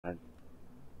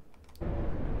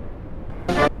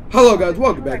Hello guys,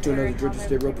 welcome back to another Georgia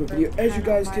State Road video. As you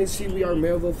guys can see, we are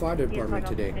Newell Fire Department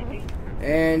today.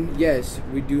 And yes,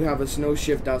 we do have a snow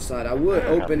shift outside. I would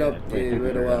open up the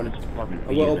little I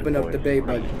will open up the bay,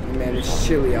 but man, it's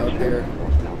chilly out there.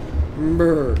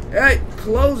 Brr. Hey,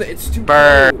 close it, it's too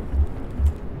cold.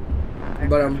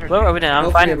 But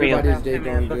hopefully everybody's day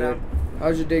going good.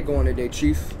 How's your day going today,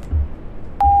 Chief?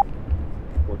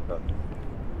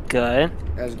 Good.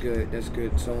 That's good, that's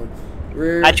good. So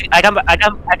I got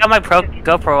my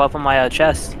GoPro up on my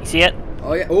chest. You see it?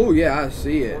 Oh yeah, I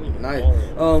see it. Nice.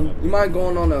 You mind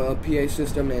going on a PA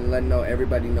system and letting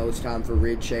everybody know it's time for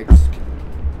rig checks?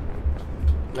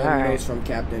 Let me know it's from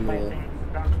Captain Newell.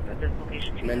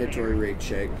 Mandatory rig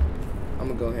check. I'm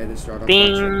gonna go ahead and start.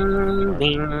 Bing,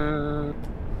 bing.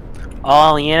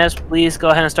 All units, please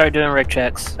go ahead and start doing rig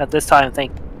checks at this time.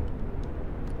 Thank you.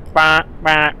 Bah,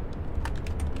 bah.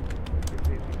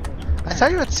 I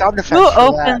thought you had sound effects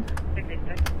for that.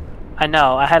 I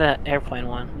know, I had an airplane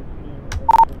one.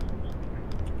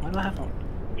 Why do I have one?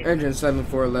 Engine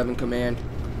 7411 command.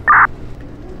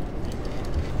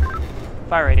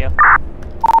 Fire radio.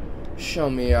 Show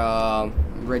me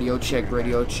radio check,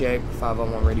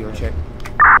 501 radio check.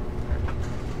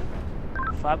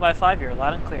 5x5, you're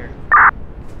loud and clear.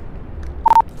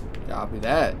 Copy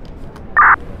that.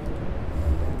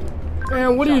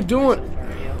 Man, what are you doing?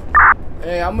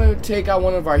 Hey, I'm gonna take out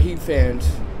one of our heat fans.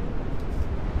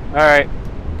 Alright.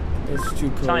 It's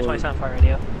too cold. Tell me 27 fire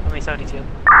radio. I mean 72.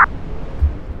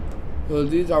 Well,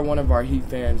 these are one of our heat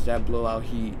fans that blow out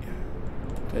heat.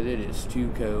 Cause it is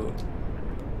too cold.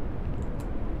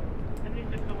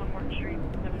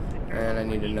 And I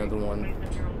need another one.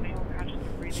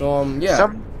 So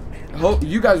yeah. Hope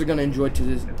you guys are gonna enjoy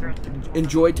today's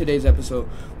episode.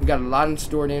 We got a lot in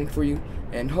stored in for you,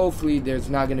 and hopefully there's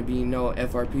not gonna be no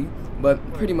FRP, but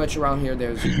pretty much around here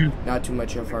there's not too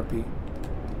much FRP.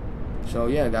 So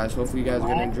yeah, guys, hopefully you guys are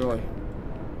gonna enjoy.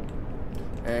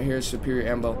 And here's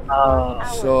Superior Ambo.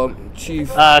 So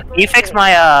Chief, can you fix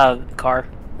my car?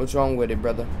 What's wrong with it,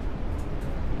 brother?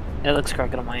 It looks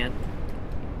crooked on my end.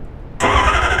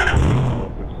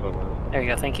 There you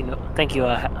go. Thank you,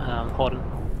 Holden.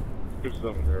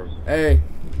 Hey,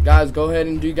 guys, go ahead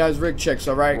and do you guys rig checks,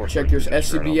 alright? Check your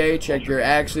SCBA, check your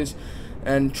axis,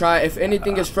 and try, if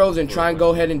anything is frozen, try and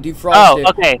go ahead and defrost it.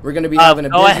 Okay. We're going to be having a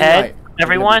busy night.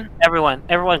 Everyone,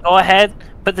 go ahead,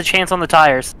 put the chains on the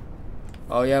tires.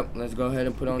 Oh, yep, let's go ahead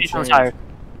and put on chains.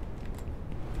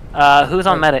 Who's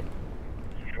on medic?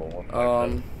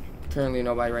 Currently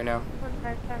nobody right now.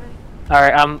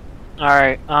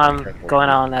 Alright, I'm going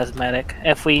on as medic.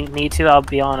 If we need to, I'll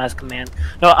be on as command.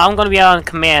 No, I'm going to be on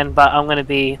command, but I'm going to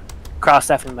be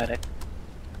cross-staffing medic.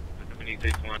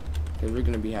 Because we're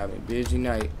going to be having a busy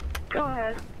night. Go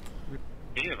ahead.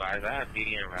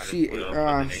 See,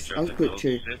 I was quick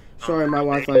too. Sorry, my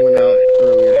Wi-Fi went out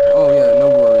earlier. Oh yeah, no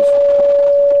worries.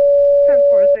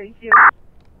 10-4, thank you.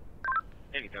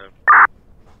 Anytime.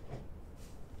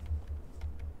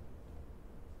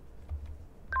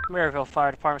 Maryville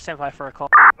Fire Department, stand by for a call.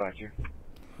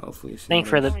 Hopefully it's Thank you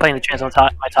for putting the chains on my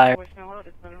tire.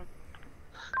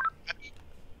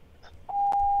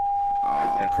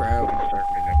 Oh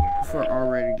crap. We're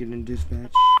already getting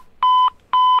dispatched.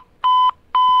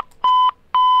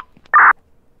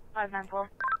 594.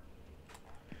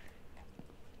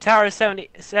 Tower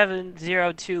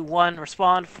 7021,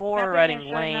 respond for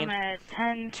Reading Lane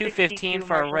 215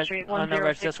 for a unknown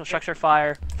residential structure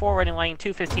fire. For Reading Lane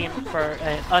 215 for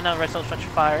an unknown residential structure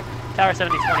fire. Tower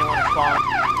 7021, respond.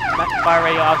 Fire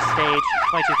radio off stage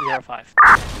 2205.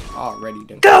 Already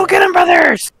done. Go get him,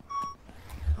 brothers!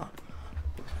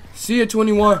 See you,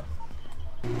 21.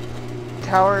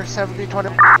 Tower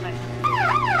 7021.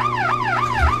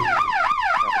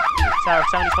 Tower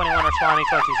 7021, responding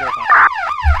 2205.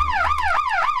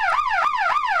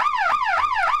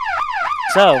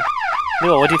 So,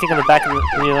 Newell, what do you think of the back of the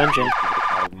new engine?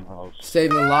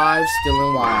 Saving lives,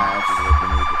 stealing wives.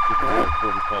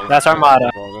 That's our motto.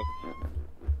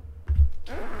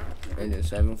 And it's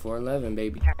 7411,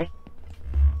 baby.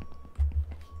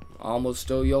 Almost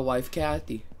stole your wife,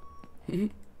 Kathy.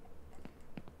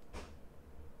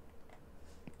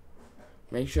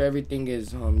 Make sure everything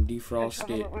is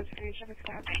defrosted.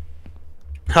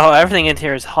 Oh, everything in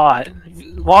here is hot.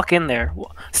 Walk in there.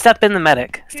 Step in the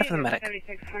medic. Step in the medic.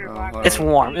 It's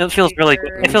warm. It feels really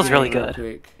good. It feels really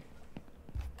good.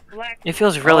 It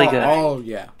feels really good. Oh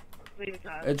yeah.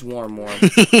 It's warm. What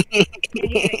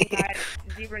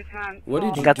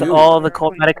did you do? All the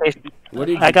cold medication. What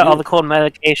did you I got do? all the cold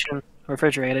medication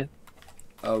refrigerated.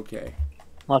 Okay.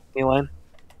 Lock me in.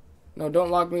 No, don't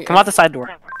lock me. Come out the side door.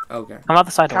 Okay. Come out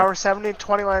the side door. Tower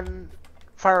 7021,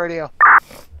 fire radio.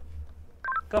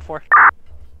 Go for it.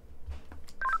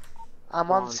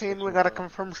 I'm on scene. We got a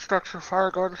confirmed structure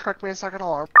fire. Go ahead and strike me a second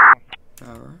alarm.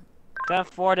 Alright.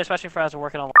 10-4, dispatching for us. We're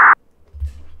working on.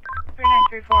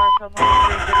 3934,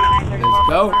 Let's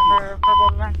go.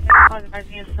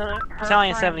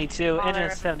 Battalion 72,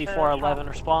 engine 7411.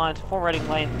 Respond. Forwarding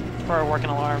lane for a working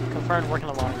alarm. Confirmed working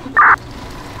alarm.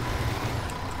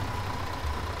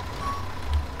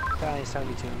 Battalion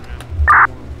 72.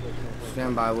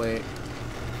 Stand by, wait.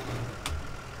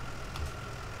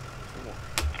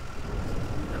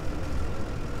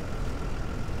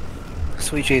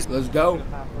 Sweet cheese. Let's go.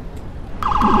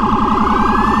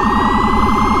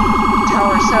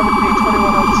 Tower 70,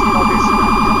 21 on the scene. I'll be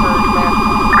confirmed, command.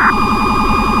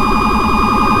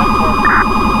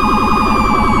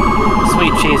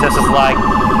 Sweet cheese, this is like.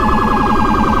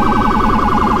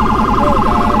 Oh,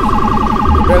 guys.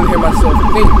 I barely hear myself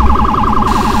think.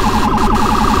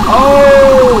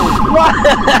 Oh! What?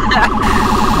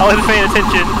 I wasn't paying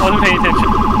attention. That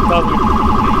was weird.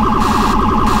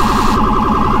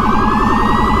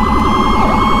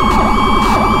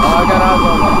 I got eyes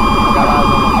on them. I got eyes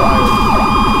on the fire.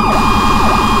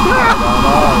 I got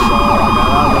eyes.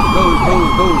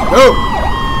 Let's go.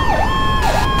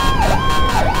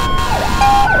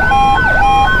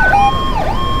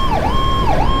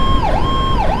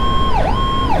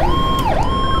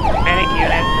 Panic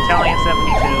unit, Battalion 72.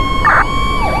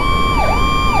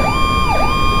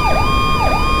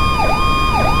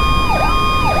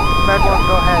 Med 1,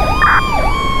 go ahead.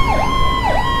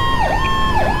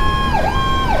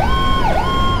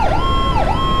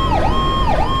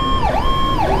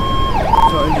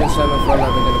 So engine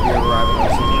 7411 going to be arriving on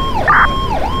scene.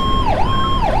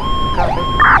 Copy.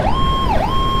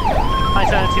 Battalion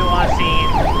 72 on scene.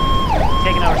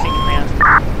 Taking over scene command.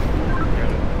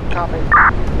 Copy.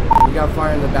 We got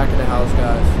fire in the back of the house,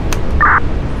 guys.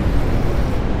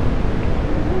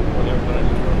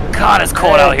 God, it's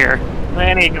cold out here.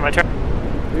 I need my turn.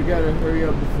 We gotta hurry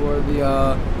up before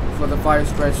the fire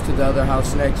spreads to the other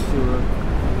house next to her.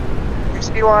 You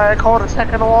see why I called a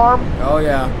second alarm? Oh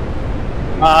yeah.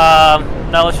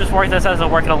 No, let's just work this as a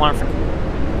working alarm for.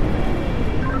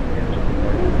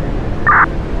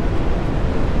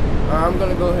 I'm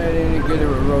gonna go ahead and get a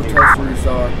rotisserie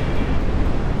saw.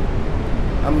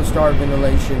 I'm gonna start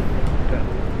ventilation.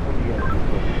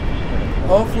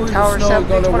 Hopefully the Tower snow is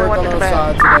gonna 70, work 21 on to our command.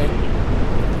 side today.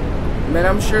 Man,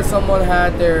 I'm sure someone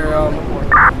had their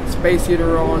space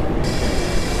heater on.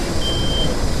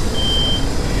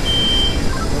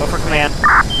 Go for command.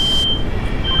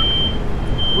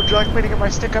 Would you like me to get my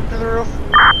stick up to the roof?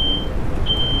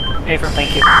 Affirm,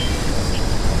 thank you.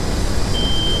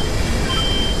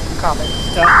 Copy.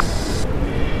 Done.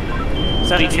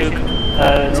 72,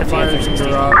 No fire in the 16.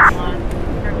 garage.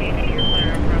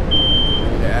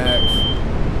 The axe.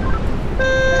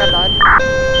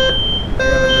 10-9.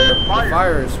 The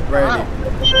fire is ready.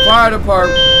 Fire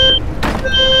department.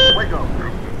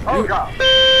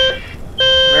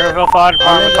 Maryville Fire I'm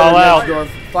Department, in call the out. next door.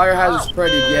 Fire hasn't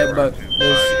spreaded yet, but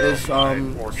this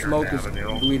smoke is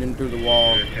bleeding through the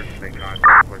wall.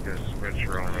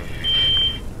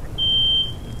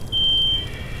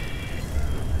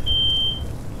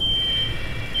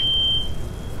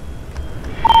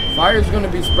 Fire is going to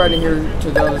be spreading here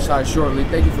to the other side shortly.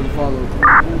 Thank you for the follow.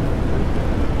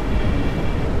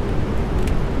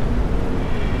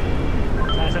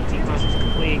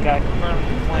 Complete. Got confirmed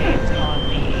complaints on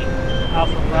the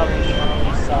Alpha Bravo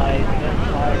Charlie side. Then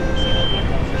fire seen on the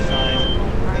Delta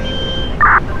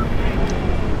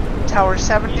side. Tower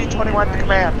 70, 21 to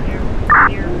command.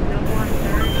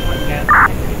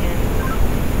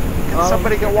 Can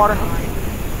somebody get water?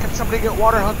 Can somebody get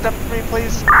water hooked up for me,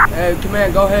 please? Hey,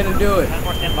 command, go ahead and do it.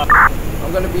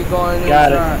 I'm going to be going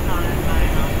Got it. inside.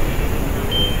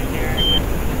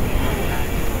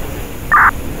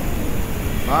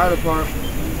 Fire department.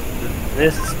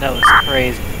 This snow is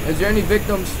crazy. Is there any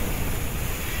victims?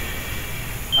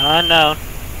 Unknown.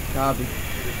 Copy.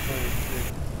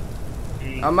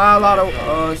 Am I allowed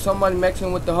to, someone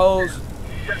mixing with the hose?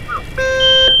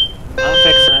 I'm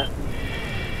fixing it.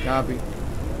 Copy.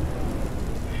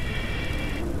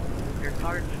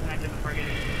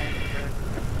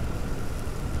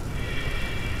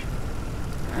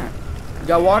 You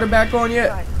got water back on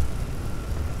yet?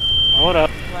 Hold up.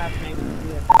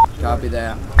 Copy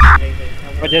that.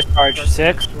 What discharge?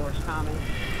 6?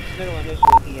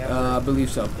 I believe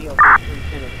so.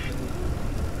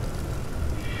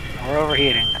 We're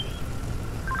overheating.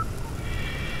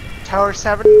 Tower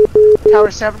 70,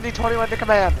 21 to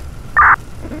command.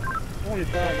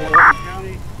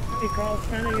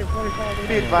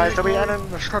 Be advised, are we entering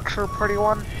the structure pretty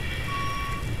one?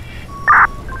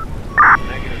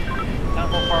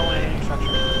 Careful, far away any structure.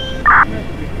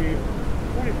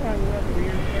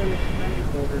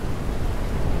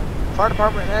 Fire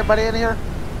department, anybody in here?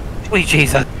 Sweet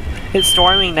Jesus. It's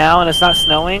storming now and it's not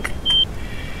snowing.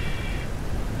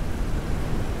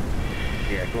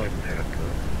 Yeah, go ahead and head up to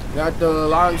it. Got the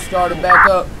alarm started back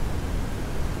up.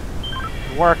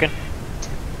 Working.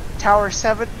 Tower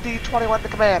 7021 to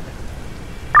command.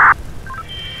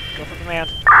 Go for command.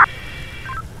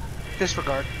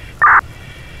 Disregard.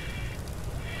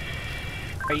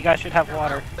 Alright, you guys should have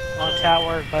water. On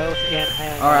tower, both, and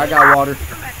Alright, I got water.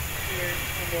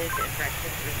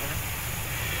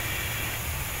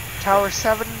 Tower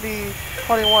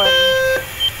 7021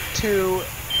 to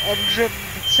engine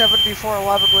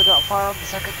 7411. We got fire on the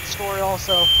second story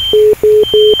also.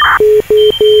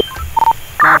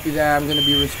 Copy that. I'm gonna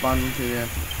be responding to them.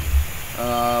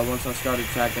 Once I start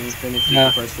attacking and finish with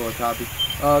the first floor. Copy.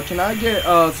 Can I get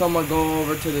someone go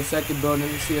over to the second building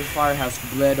to see if fire has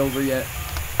bled over yet?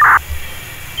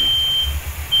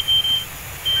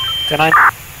 Can I?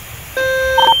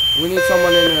 We need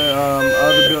someone in the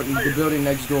other building, the building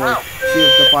next door. See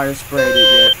if the fire sprayed it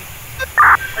yet.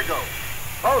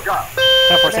 Oh god!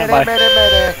 10% Mayday, by.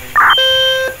 mayday.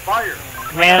 Fire!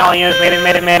 Command, all units,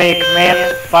 mayday.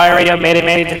 Command, fire radio,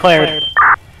 mayday declared.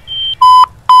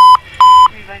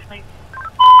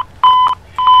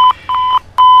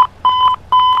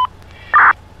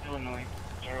 Illinois,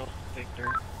 Charles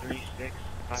Victor, 36.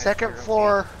 Second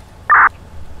floor.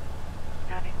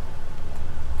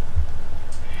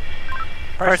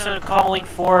 person calling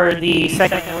for the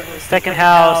second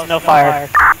house, no fire.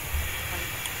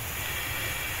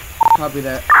 Copy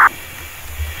that.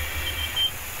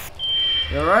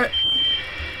 You alright?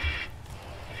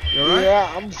 You alright?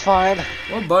 Yeah, I'm fine.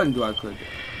 What button do I click?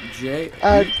 J?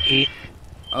 E.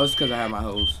 Oh, it's because I have my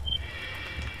hose.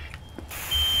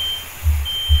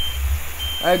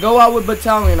 Hey, go out with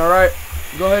battalion, alright?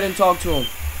 Go ahead and talk to him.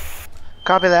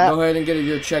 Copy that. Go ahead and get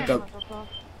your checkup.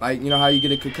 Like, you know how you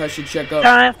get a concussion checkup?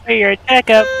 Time for your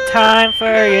checkup. Time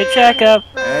for your checkup.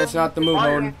 Hey, it's not the move,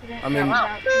 Odin. I mean,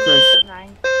 Chris.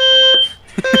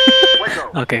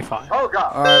 Okay, fine.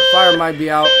 Alright, fire might be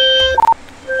out.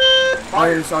 All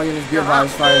units, be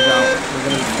advised, fire's out. We're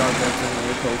gonna start that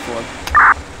with code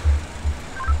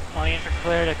 4. All units are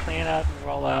clear to clean up and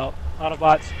roll out.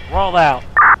 Autobots, roll out.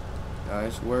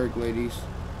 Nice work, ladies.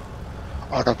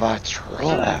 Autobots,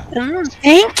 roll out.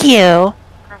 Thank you.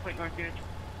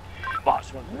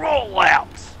 Boss, roll out.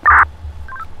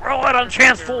 Roll out on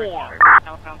transform.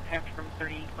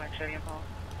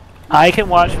 I can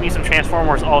watch me some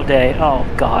Transformers all day. Oh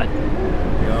God.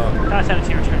 Yeah. Can I send it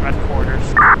to you return back to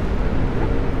quarters?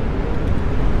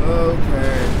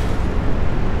 Okay.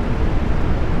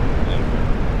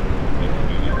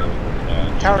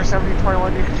 Tower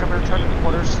 7021, you can come and return to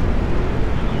quarters.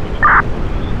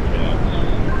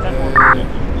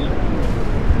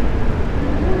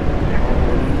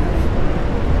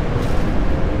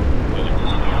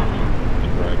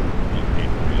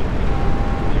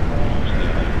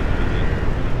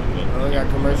 Oh, we got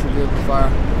commercial vehicle fire.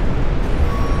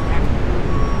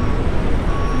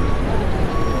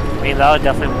 I mean, that would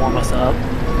definitely warm us up.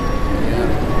 Yeah.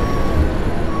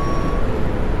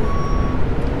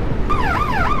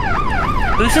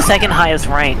 Who's the second highest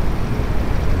rank?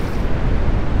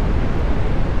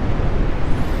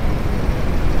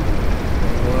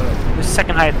 What? Who's the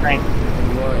second highest rank?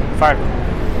 What? Fire.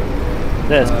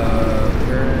 This.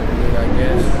 Currently, I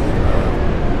guess.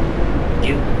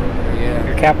 You. Yeah.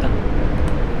 You're captain.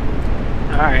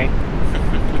 Alright.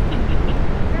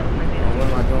 What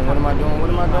am I doing? What am I doing? What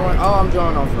am I doing? Oh, I'm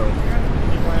drawing off road.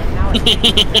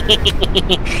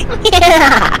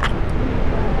 Yeah!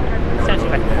 Send you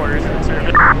back to quarters and serve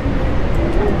it.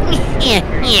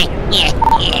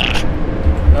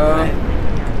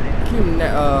 Keep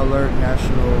alert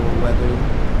national weather.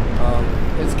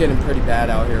 It's getting pretty bad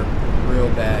out here. Real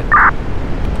bad.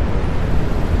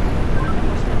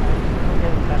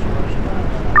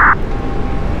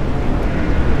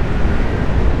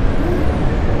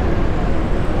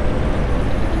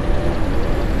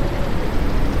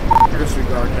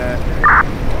 Disregard that.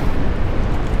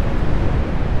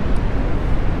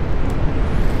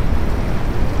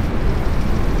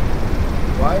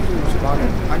 Why is he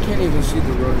responding? I can't even see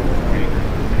the road.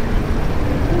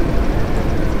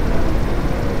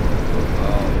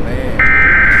 Oh man.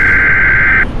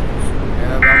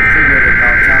 Yeah, but I'm figuring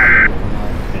about time to come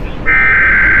out.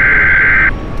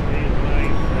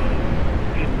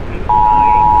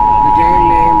 The game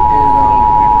name is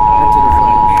Into the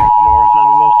Flames.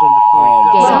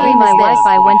 Sorry, my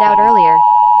Wi-Fi went out earlier.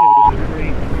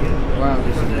 Wow,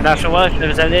 this is National Weather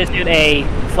Service has issued a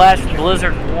flash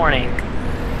blizzard warning.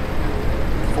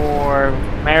 for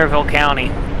Maryville County.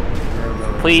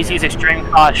 Please use extreme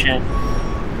caution.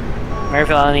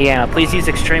 Maryville, Indiana. Please use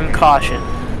extreme caution.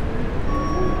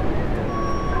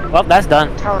 Well, that's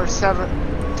done. Tower 70,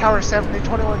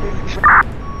 21 new control.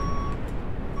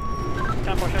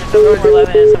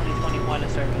 7411 and 7021 in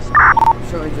service.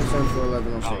 Showing just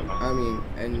 7411 on shape. I mean,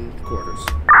 in quarters.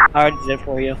 I already did it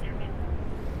for you.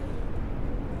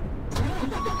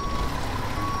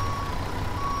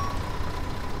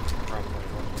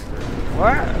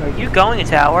 Where are you going,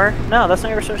 tower? No, that's not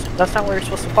where you're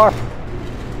supposed to park.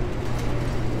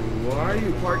 Why are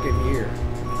you parking here?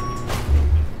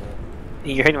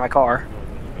 You're hitting my car.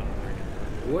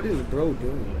 What is bro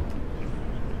doing?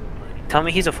 Tell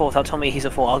me he's a fool. Tell me he's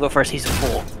a fool. I'll go first. He's a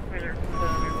fool.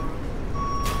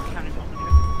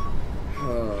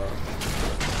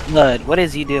 Lud, what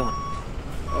is he doing?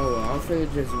 Oh, I'm finna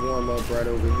just warm up right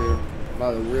over here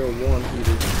by the real warm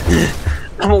heater.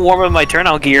 I'm gonna warm up my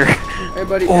turnout gear. Hey,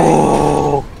 buddy.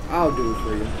 Oh. Hey, I'll do it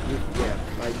for you. Yeah,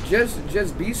 like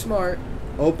just be smart.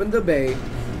 Open the bay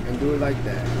and do it like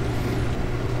that.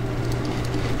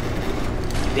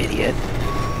 Idiot.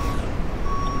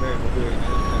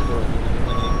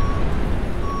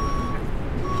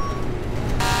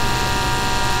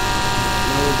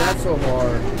 No, that's so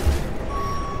hard.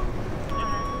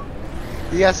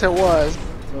 Yes, it was.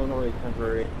 Illinois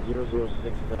temporary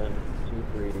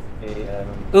 00623 AM.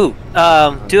 Ooh,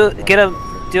 do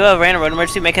a random road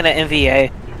emergency, make it an MVA.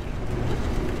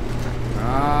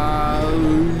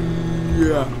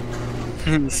 Yeah.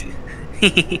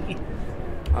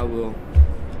 I will.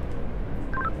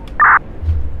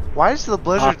 Why is the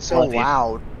blizzard so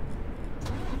loud?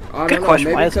 I don't Good know, question.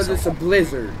 maybe Why is because it it's a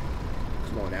blizzard.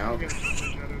 Come on now.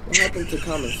 What happened to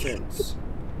common sense?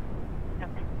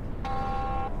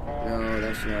 No,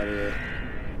 that's not it.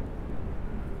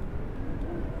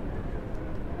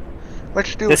 What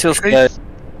you do? This feels good.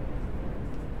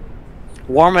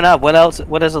 Warming up. What else?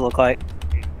 What does it look like?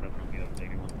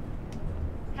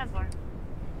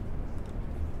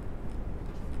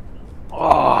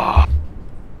 Oh.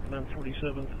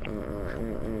 947.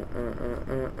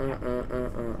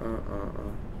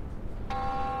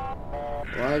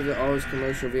 Why is it always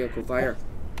commercial vehicle fire?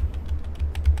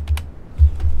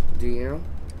 Do you know?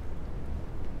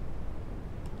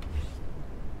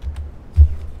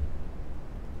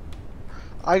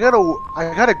 I got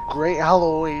a great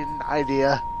Halloween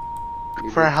idea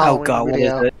for a Halloween Oh god, what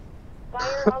video. is it?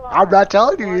 I'm not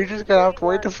telling you. You're just gonna have to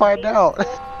wait to find out.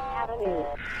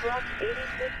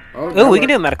 Ooh, we can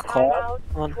do a medical call.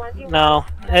 No,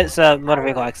 it's a motor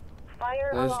vehicle accident.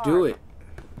 Let's do it.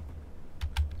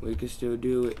 We can still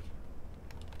do it.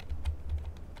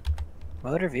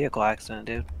 Motor vehicle accident,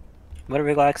 dude. Motor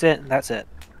vehicle accident. That's it.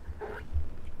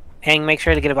 And make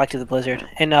sure to get it back to the blizzard.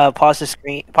 And pause the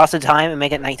screen, pause the time, and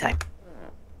make it nighttime.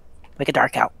 Make it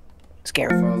dark out.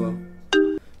 Scary. Follow.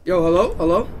 Yo, hello,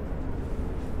 hello.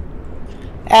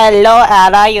 Hello,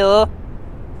 how are you?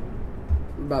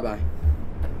 Bye bye.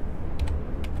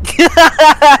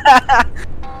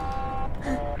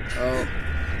 Oh.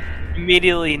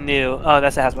 Immediately knew. Oh,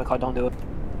 that's a hazmat call. Don't do it.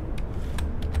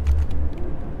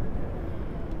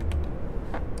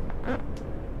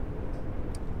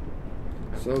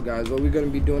 So guys, what we gonna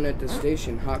be doing at the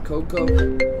station? Hot cocoa.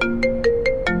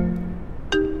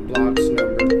 Blocks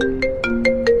number.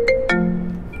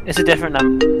 It's a different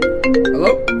number.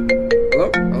 Hello? Hello?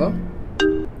 Hello?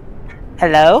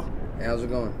 Hello? Hey, how's it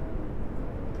going?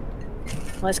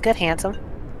 What's good, handsome?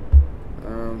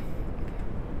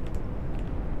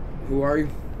 Who are you?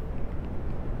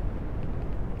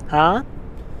 Huh?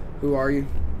 Who are you?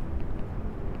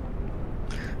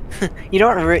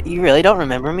 You really don't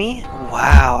remember me?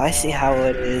 Wow, I see how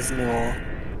it is, Newell.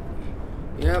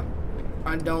 Yep,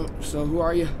 I don't. So who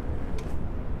are you?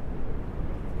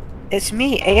 It's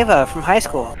me, Ava, from high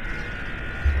school.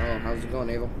 Oh, how's it going,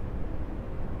 Abel?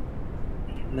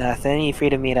 Nothing, you free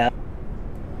to meet up.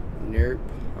 Nope,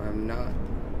 I'm not.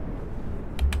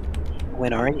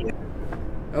 When are you?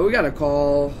 Oh, we got a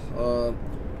call.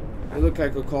 It looked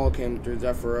like a call came through. Is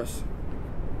that for us?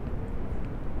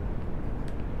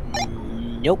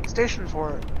 Nope. Station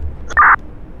for it.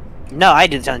 No, I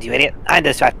did something, you idiot. I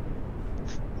distracted.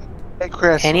 Hey,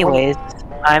 Chris. Anyways,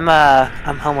 I'm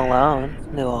home alone,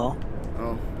 Newell.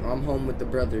 Oh, I'm home with the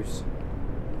brothers.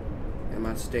 At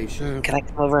my station. Can I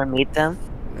come over and meet them?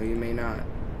 No, you may not.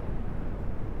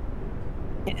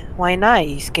 Why not?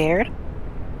 You scared?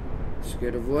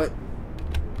 Scared of what?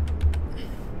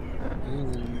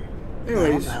 I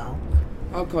Anyways, don't know.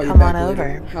 I'll call you Come back on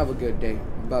later. over. Have a good day.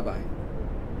 Bye-bye.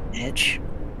 Bitch.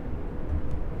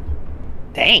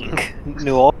 Dang,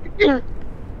 Newell. No,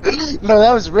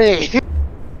 that was me.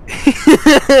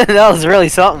 That was really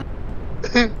something.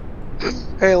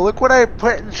 Hey, look what I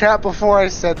put in chat before I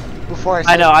said.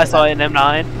 I know, I saw it in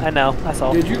M9. I know, I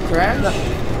saw it. Did you crash?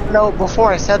 No,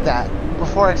 before I said that.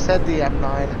 Before I said the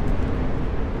M9.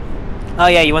 Oh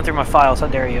yeah, you went through my files, how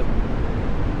dare you.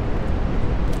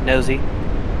 Nosy.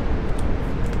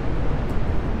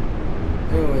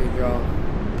 Anyway, y'all.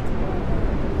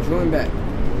 Join back.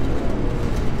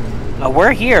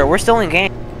 We're here, we're still in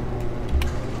game.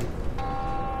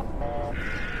 Oh,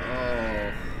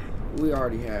 we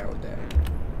already had that.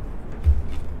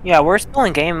 Yeah, we're still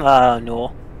in game,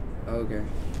 Newell. Okay.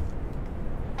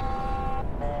 Alright.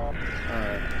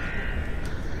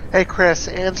 Hey Chris,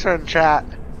 answer in chat.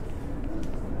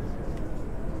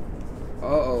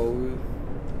 Uh-oh.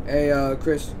 Hey,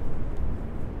 Chris.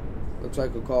 Looks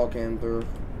like a call came through.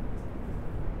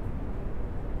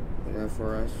 Is that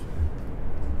for us?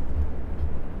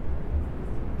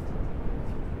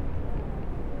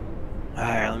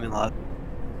 Alright, let me log.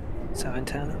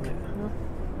 710.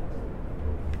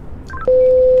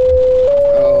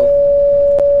 Oh.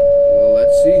 Well,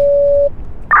 let's see.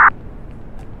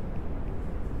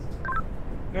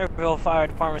 Maryville Fire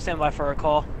Department, stand by for a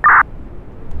call.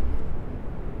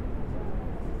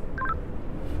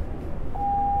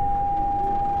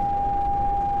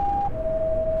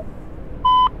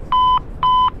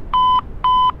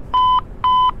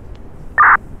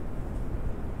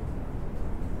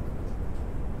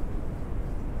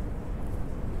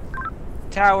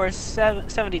 Tower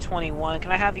 7021,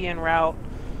 can I have you en route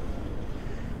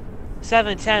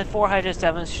 710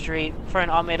 407th Street for an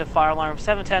automated fire alarm.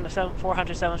 710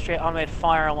 407th Street automated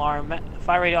fire alarm.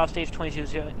 Fire radio off stage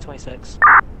 2226.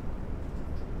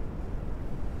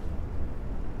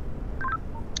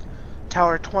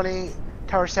 Tower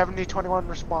 7021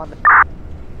 responding.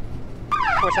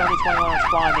 Tower 7021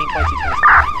 responding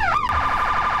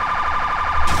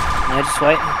 2226. No, just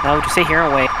wait. No, just sit here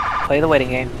and wait. Play the waiting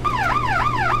game.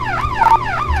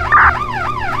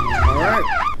 Alright.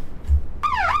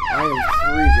 I am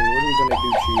freezing. What are we gonna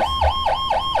do, Chief?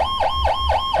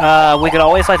 We could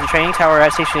always light the training tower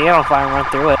at Station 8 on fire and run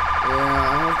through it. Yeah,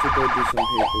 I have to go do some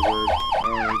paperwork. I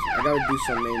gotta do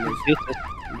some maintenance.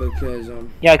 Because,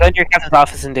 Yeah, go to your captain's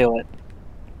office and do it.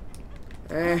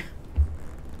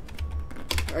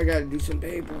 I gotta do some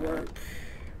paperwork.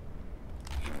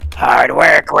 Hard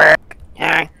work.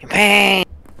 Pain.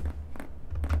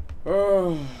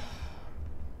 Oh.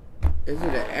 Is it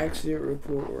an accident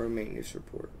report or a maintenance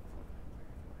report?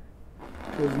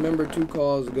 Because remember 2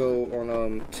 calls ago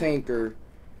on tanker,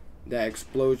 that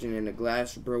explosion and the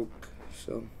glass broke.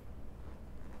 So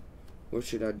what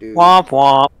should I do? Womp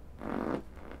womp.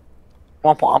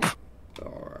 Womp womp.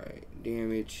 Alright,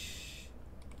 damage,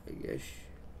 I guess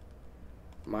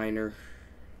minor.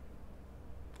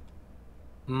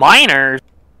 Miners?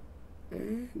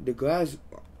 The glass.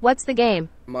 What's the game?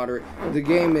 Moderate. The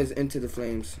game is Into the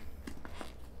Flames.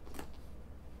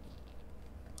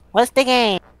 What's the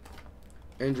game?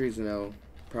 Injuries no.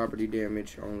 Property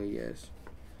damage only yes.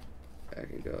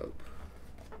 Backing up.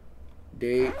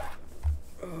 Date.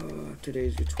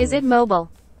 Today's the 20th. Is it mobile?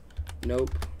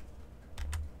 Nope.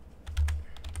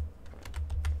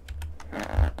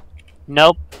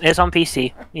 Nope, it's on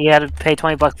PC. You had to pay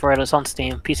 $20 for it. It's on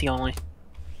Steam. PC only.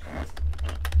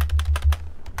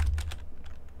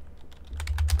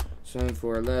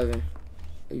 7411.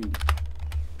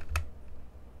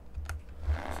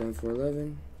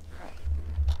 7411.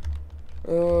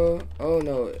 Oh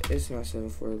no, it's not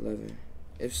 7411.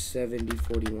 It's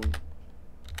 7041.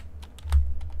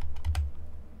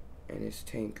 And it's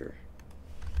tanker.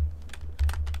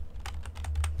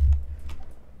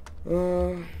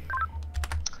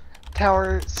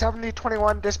 Tower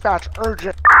 7021 dispatch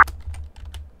urgent.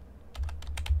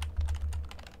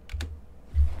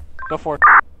 Go for it.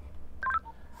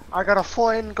 I got a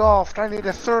full engulfed. I need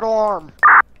a 3rd alarm.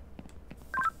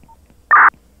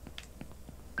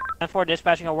 10-4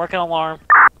 dispatching a working alarm.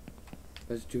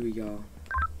 Let's do it, y'all.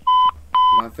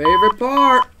 My favorite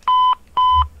part.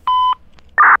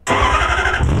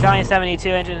 Italian 72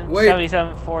 engine. Wait.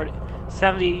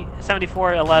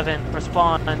 7411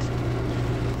 respond.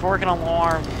 Working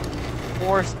alarm.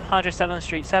 407th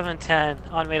Street 710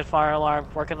 automated fire alarm.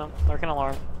 Working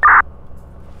alarm.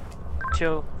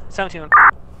 17.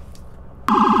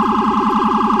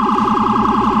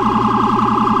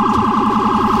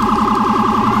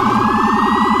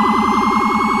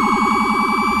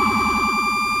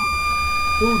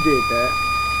 Who did that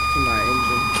to my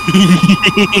engine?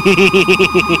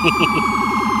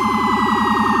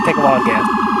 Take a wild guess.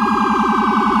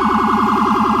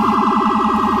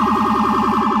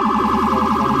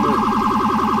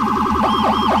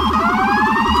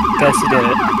 Yes, you did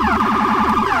it.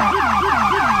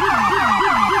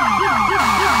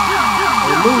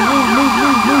 Move.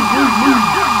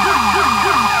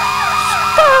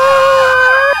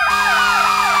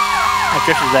 I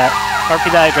drifted that.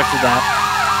 RP that, I drifted that.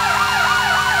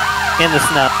 In the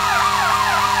snow.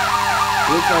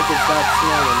 Looks like it stopped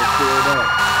snowing. It cleared up.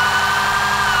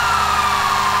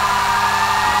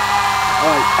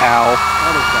 Alright. Ow.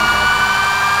 How does that happen?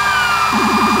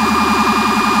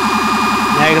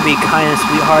 Now you're gonna be kind of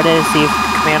sweethearted and see if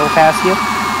command will pass you.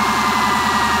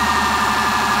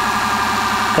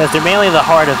 Because they're mainly the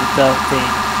heart of the thing.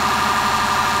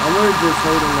 I'm really just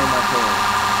holding on my phone.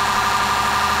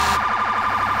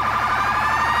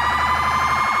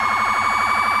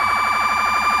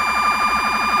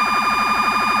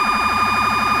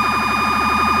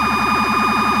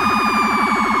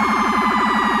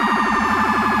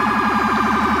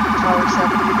 Tower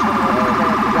 70, 21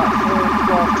 command. We got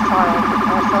 412 to fire on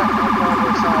Alpha and Bravo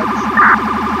sides.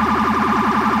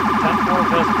 10-4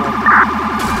 visible.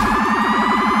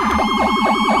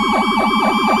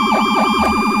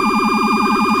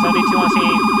 72 on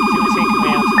scene, 2 scene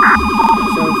command.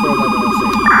 7411 on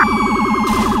scene.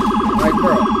 Like,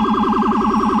 bro.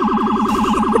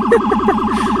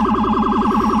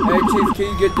 Hey, Chief, can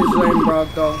you get this lane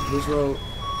blocked off this road?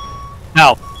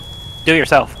 No. Do it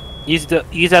yourself. Use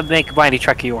that make blindy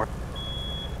truck your.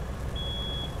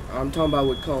 I'm talking about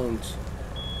with cones.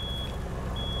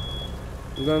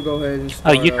 I'm gonna go ahead and Oh,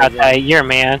 start. you got that. You're a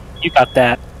man. You got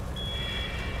that.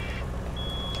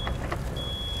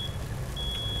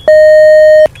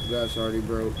 That's already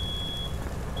broke.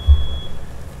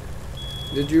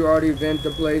 Did you already vent the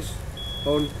place?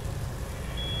 Hold.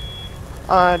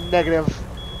 Negative.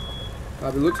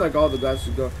 It looks like all the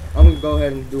glasses go. I'm gonna go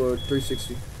ahead and do a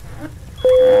 360.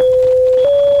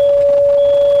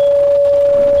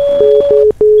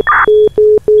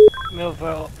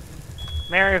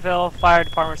 Maryville Fire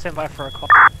Department stand by for a call.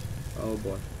 Oh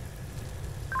boy.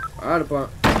 Alright,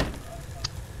 department.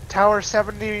 Tower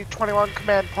 70, 21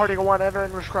 command. Party 1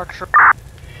 entering the structure.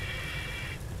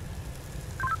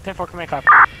 10-4 command copy.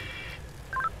 We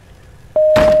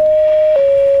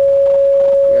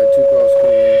got 2 calls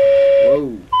coming in.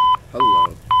 Whoa.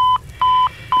 Hello.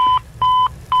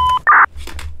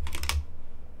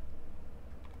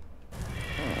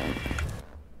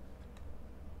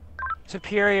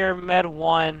 Superior Med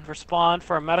 1, respond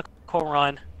for a medical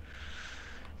run.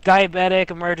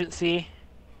 Diabetic emergency.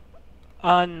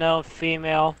 Unknown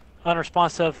female.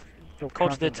 Unresponsive.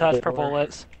 Coach the touch per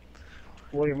bullets.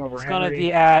 William over It's gonna Henry,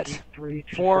 be at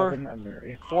 4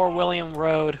 4 William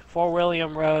Road. 4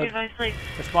 William Road.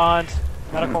 Respond.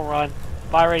 Medical run.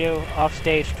 Fire radio off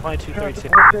stage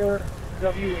 2232.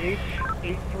 WH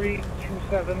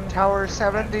 8327. Tower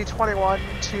 70, 21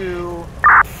 to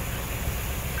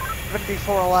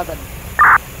 7411.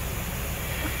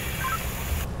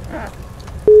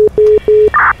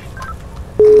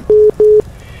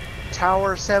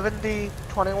 Tower 70,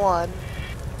 21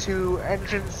 to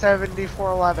engine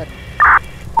 7411.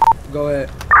 Go ahead.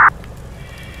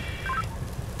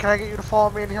 Can I get you to follow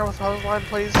me in here with hose line,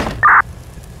 please?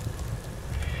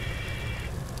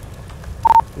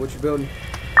 What you building?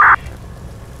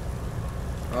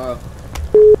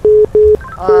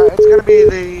 It's gonna be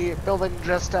the building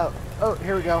just out. Oh,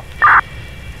 here we go.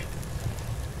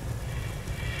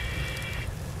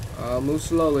 Move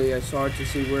slowly. It's hard to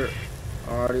see where.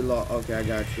 Already lost. Okay, I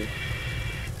got you.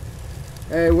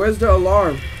 Hey, where's the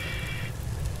alarm?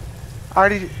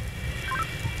 I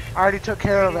already took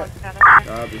care of it.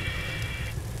 Copy.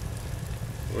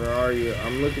 Where are you?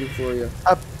 I'm looking for you.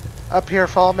 Up here,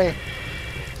 follow me.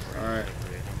 Alright.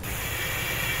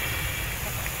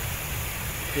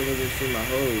 Can't even see my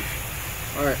hose.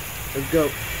 Alright, let's go.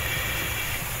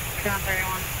 Down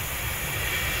 31.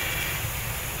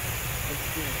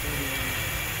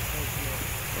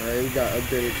 Alright, we got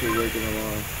updated to working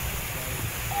alarm.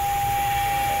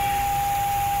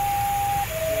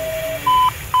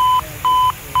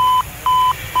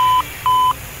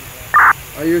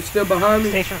 Are you still behind me?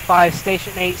 Station 5,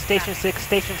 Station 8, Station 6,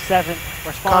 Station 7.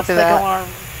 Respond. Copy Second that. alarm.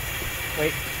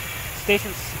 Wait.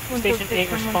 Station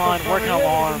 8, respond. Working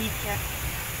alarm.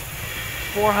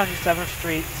 407th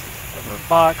Street.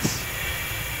 Box.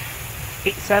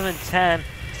 8710.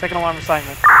 Second alarm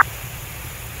assignment.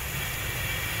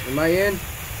 Am I in?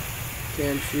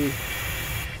 Can't see.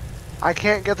 I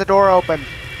can't get the door open.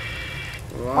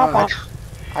 Why?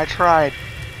 I tried.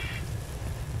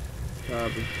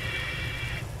 Copy.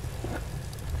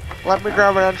 Let me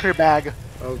grab an entry bag.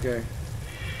 Okay.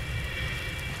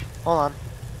 Hold on.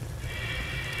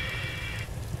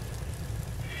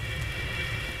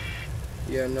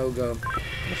 Yeah, no go.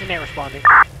 Mission 8 responding.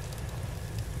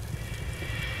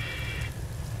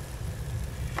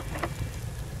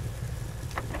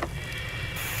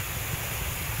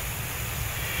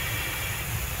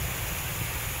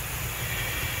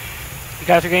 You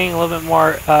guys are getting a little bit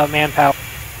more manpower.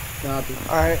 Copy.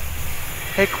 Alright.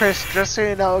 Hey Chris, just so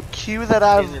you know, cue that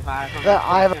I've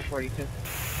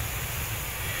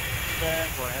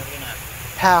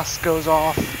pass goes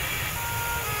off.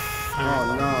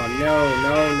 Oh no.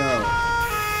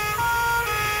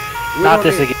 Not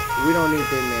this again. We don't need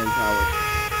big manpower.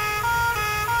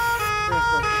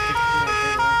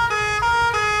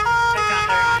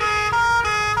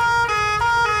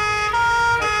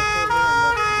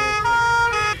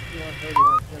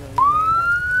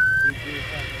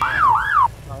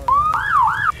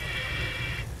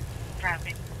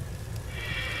 Traffic.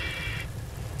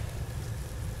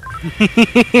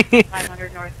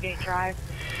 500 Northgate Drive.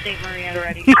 State Maria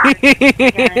ready.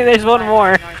 There's one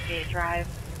more. Northgate Drive.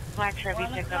 Black Chevy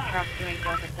pickup truck doing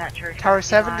donuts at church. Tower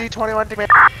 70, 21 to me,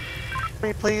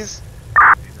 please.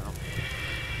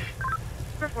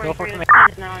 Go for it.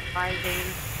 Now advising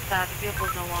that the vehicle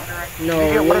is no longer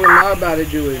No, what we're not about to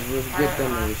do is get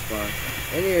them to respond.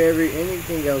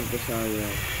 Anything else besides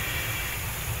that.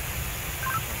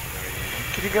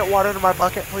 Can you get water in my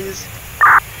bucket, please?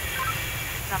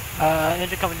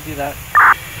 Engine coming to do that.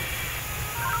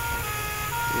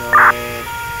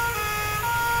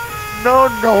 No.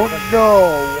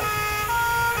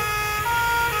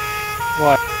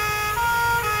 What?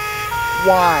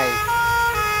 Why?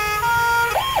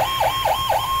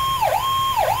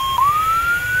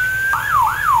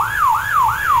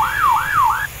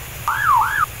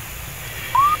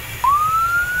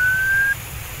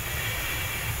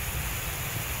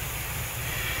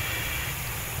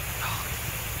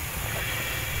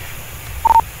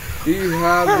 Do you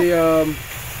have the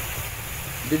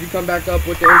did you come back up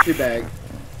with the entry bag?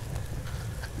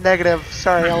 Negative.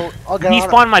 Sorry, I'll get on it.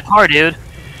 Despawn my car, dude.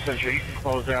 Central, you can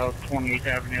close out 28th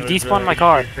Avenue. Despawn my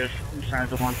car.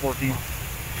 Signs of 114.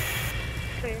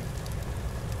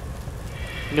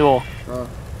 Newell,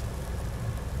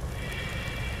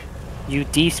 you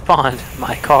despawned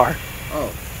my car.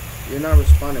 Oh, you're not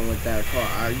responding with that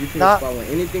car. You can respond with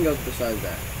anything else besides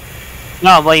that.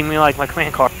 No, but you mean like my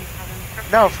command car.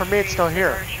 No, for me it's still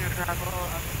here.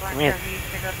 Man.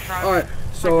 Alright,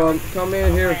 so come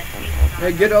in here.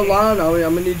 Hey, get a line. I'm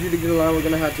gonna need you to get a line. We're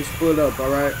gonna have to split up,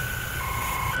 alright?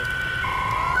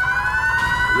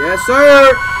 Yes,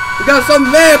 sir! We got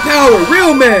some manpower!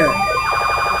 Real man!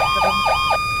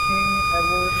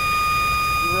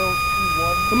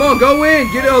 Come on, go in!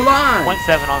 Get a line!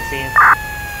 0.7 on scene.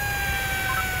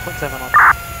 0.7 on.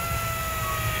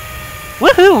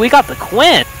 Woohoo! We got the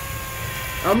Quinn!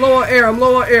 I'm low on air.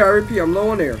 I repeat, I'm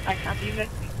low on air. I copy you.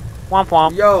 Womp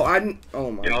womp. Yo, oh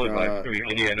my God.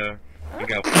 Indiana. You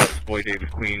got Boy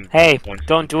David Queen. Hey,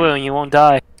 don't do it and you won't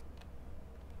die.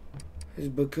 It's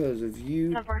because of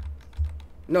you.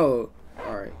 No.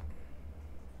 Alright.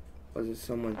 Was it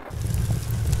someone?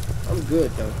 I'm good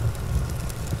though.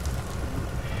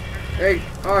 Hey,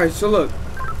 alright, so look.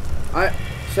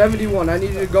 71. I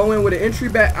need you to go in with an entry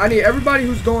back. I need everybody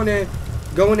who's going in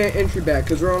entry back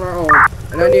because we're on our own.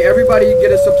 And I need everybody to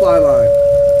get a supply line.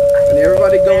 I need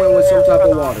everybody to go in with some type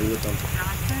of water with them.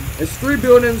 It's 3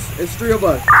 buildings, it's 3 of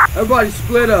us. Everybody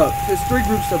split up. It's 3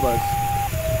 groups of us.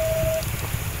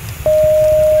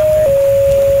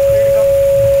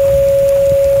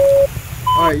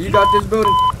 Alright, you got this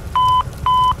building?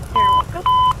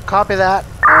 Copy that.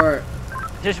 Alright.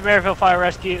 District Maryville Fire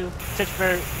Rescue.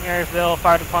 District Maryville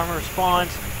Fire Department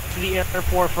responds to the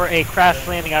airport for a crash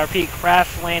landing. I repeat, crash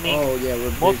landing. Oh yeah,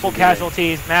 we're multiple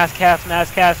casualties, mass cast,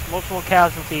 multiple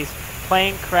casualties.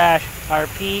 Plane crash. I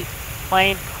repeat,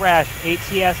 plane crash.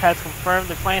 ATS has confirmed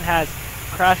the plane has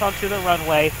crashed onto the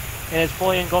runway and is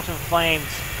fully engulfed in flames.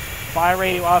 Fire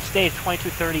radio off stage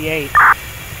 2238.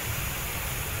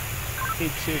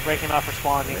 Two breaking off,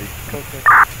 responding.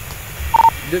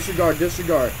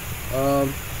 Disregard.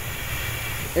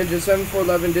 Engine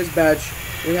 7411 dispatch.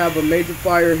 We have a major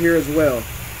fire here as well.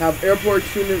 Have airport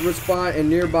unit respond and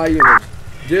nearby units.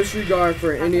 Disregard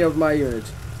for any of my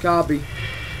units. Copy.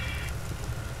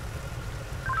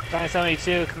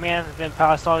 972, command has been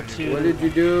passed on to... What did you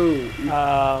do?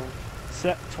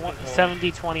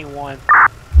 7021.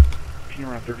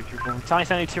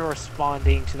 972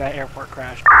 responding to that airport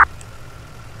crash.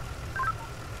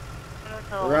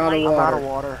 We're out of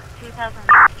water.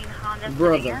 2018 Honda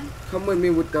Brother, come with me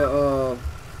with the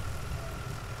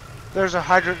There's a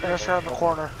hydrant just around the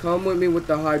corner. Come with me with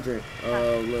the hydrant,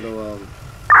 little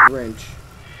wrench.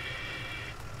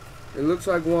 It looks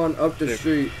like one up the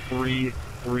street.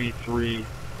 333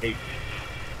 8.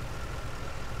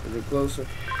 Is it closer?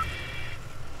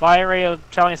 Fire radio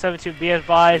Charlie 72, be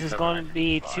advised, is going to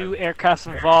be 2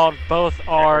 aircrafts involved. Both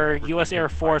are U.S. Air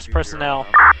Force personnel.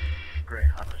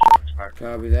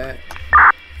 Copy that.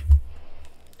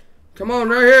 Come on,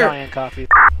 right here. Italian copy.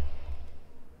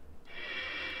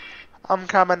 I'm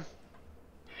coming.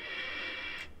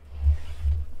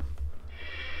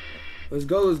 Let's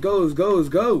go, let's go, let's go, let's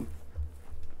go.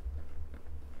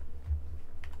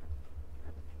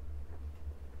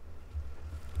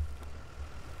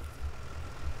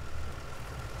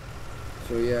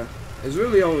 So yeah, it's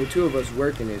really only 2 of us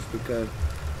working this because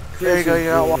There you Chris go, is you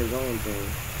got doing one. his own thing.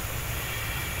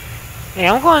 Hey,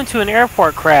 I'm going to an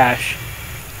airport crash.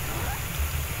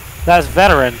 That's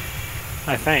veteran,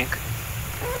 I think.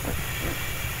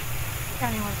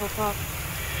 Anyone flip up.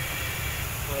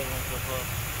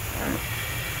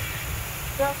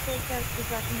 Just take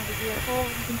possession of the vehicle.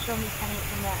 You can show me Tenet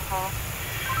from that hall.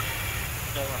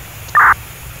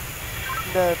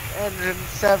 The engine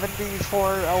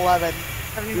 7411.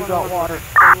 You got water.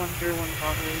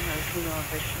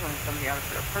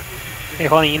 Hey,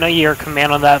 hold on, you know your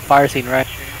command on that fire scene, right?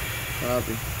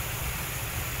 Copy.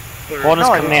 Hold on,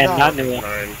 No, I did command, not. not Newell.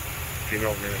 9.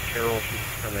 Female man, Carol, she's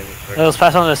coming in It was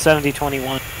passed on to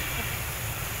 7021.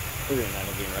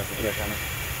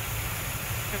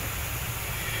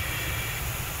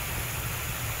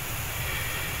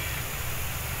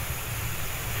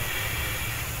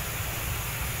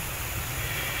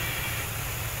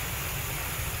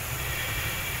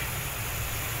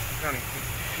 County.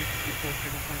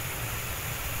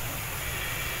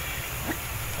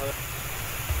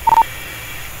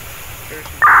 There's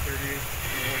 38.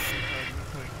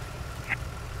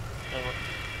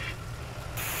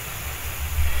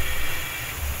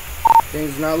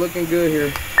 Things not looking good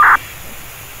here.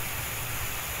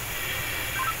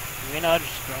 You know,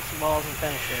 just throw some balls and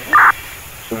finish it.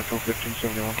 Central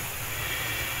 1571.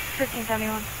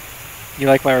 1571. You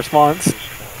like my response?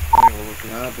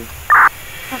 Copy.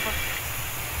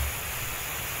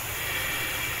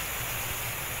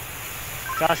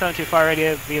 John 72 fire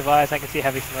radio, be advised, I can see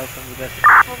heavy smoke from the distance.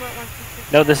 Over at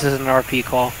 166. No, this is an RP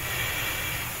call.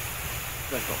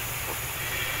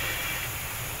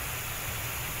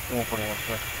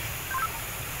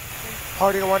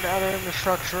 Party 1 entering the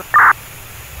structure.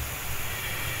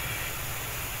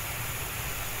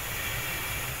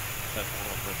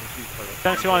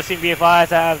 Don't you want to see be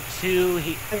advised, I have 2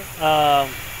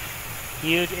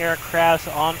 huge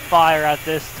aircrafts on fire at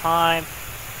this time.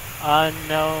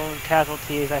 Unknown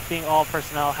casualties. I think all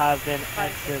personnel have been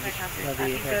exited of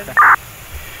the aircraft.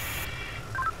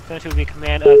 72 will be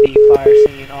command of the fire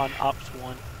scene on Ops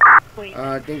 1.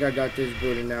 I think I got this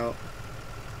building out.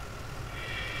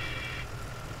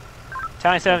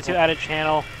 County 72 added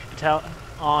channel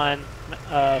on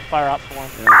Fire Ops 1.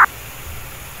 Yeah.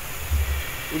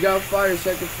 We got fire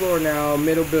 2nd floor now,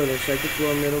 middle building, 2nd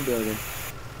floor, middle building.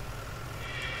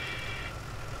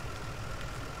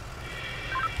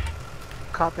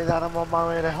 Copy that, I'm on my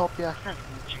way to help you.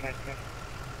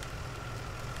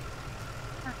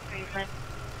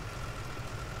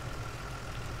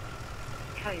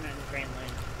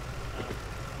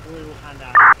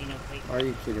 Are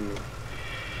you kidding me?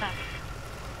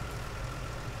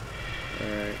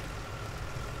 Alright.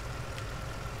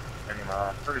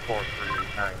 34,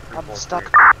 39. I'm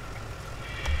stuck.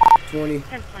 20.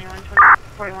 10, 21,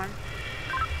 41.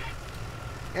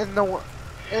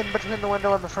 In between the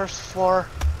window and the 1st floor.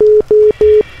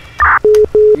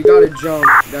 You gotta jump.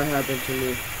 That happened to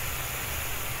me.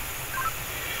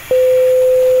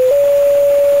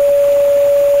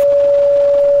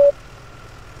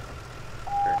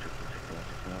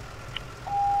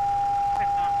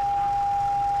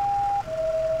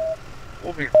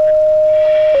 We'll be.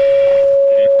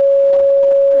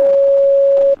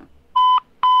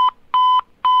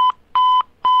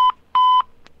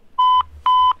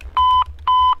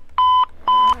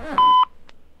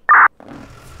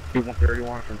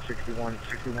 From 61.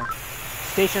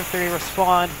 Station 3,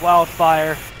 respond,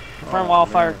 wildfire. Confirm Oh,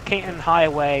 wildfire, man. Canton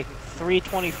Highway.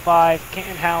 325,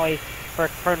 Canton Highway for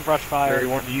confirmed brush fire.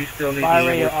 31, do you still need Fire the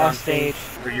radio Amazon off stage.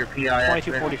 for your PI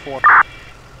accident? 2244.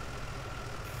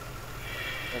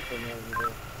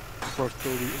 Let's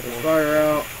fire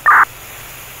out.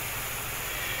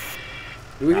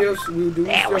 Do we still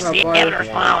have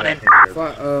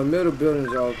fire? Middle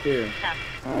building's all clear.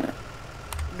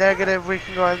 Negative, we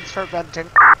can go ahead and start venting.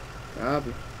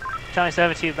 Copy. County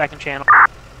 72 back in channel.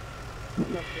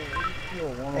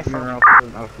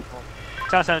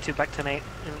 County 72 back to Nate.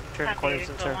 And turn quarters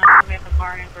and sir. We have a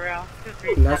bar and grill.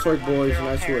 Nice work, boys.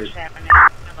 Nice work.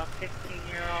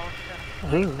 15-year-old.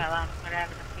 Ooh.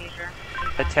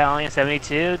 Battalion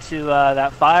 72 to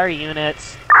that fire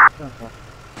units.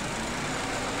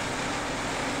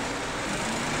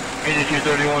 Agent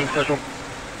 231 Central.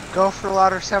 Go for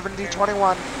ladder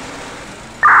 7021.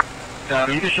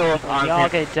 You can show us on Y'all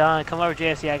get done. Come over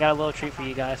JSC. I got a little treat for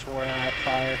you guys for that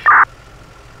fire.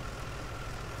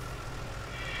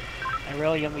 A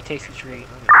really yummy tasty treat.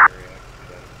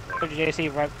 Go to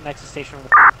JSC right next to station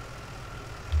 1.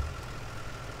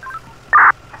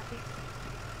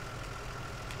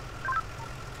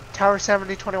 Tower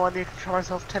 7021, you can show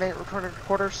myself 10-8 returning to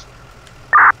quarters.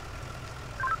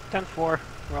 10-4,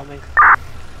 roaming.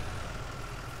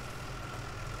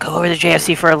 Go over to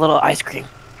JSC for a little ice cream.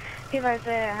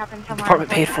 Happened The department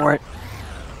paid for it.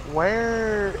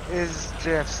 Where is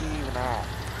JFC even at?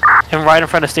 And right in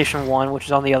front of Station 1, which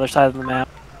is on the other side of the map.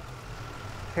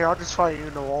 Here, I'll just fight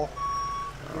you, Newell.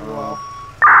 Newell.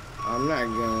 I'm not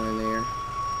going there.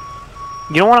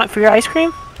 You don't want it for your ice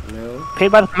cream? No.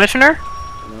 Paid by the commissioner?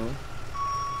 No.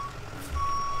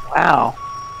 Wow.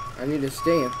 I need to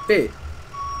stay and fit.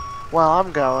 Well,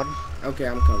 I'm going. Okay,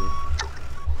 I'm coming.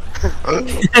 Oh,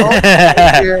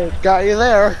 yeah, got you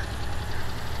there.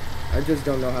 I just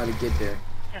don't know how to get there.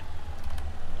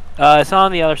 It's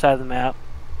on the other side of the map.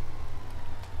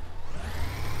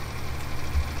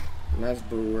 Nice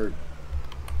blue word.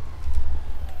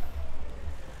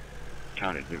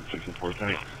 County 6 and 4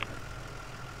 10.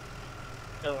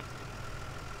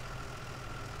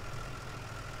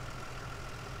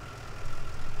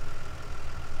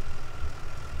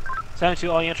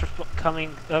 72, all units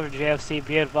coming over to JFC,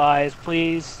 be advised,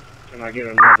 please, Can I get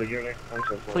another unit? I'm so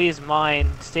sorry. please mind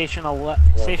Station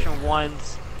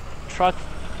 1's truck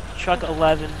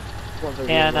 11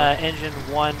 and engine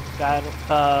 1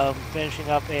 battle, finishing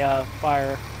up a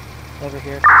fire over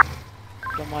here.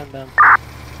 Don't mind them.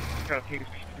 County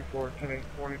 64 10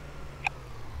 40.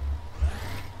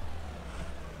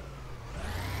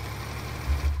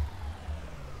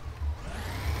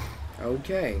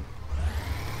 Okay.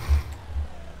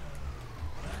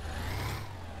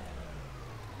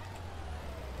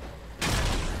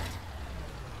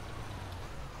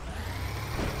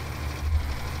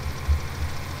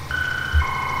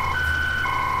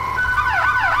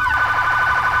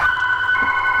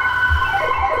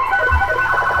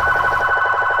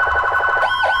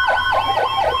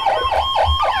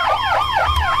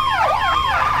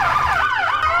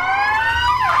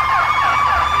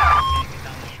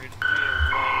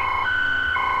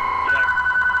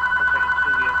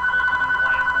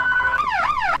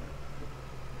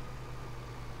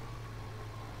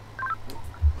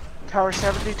 Tower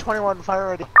 7021, fire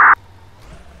ready.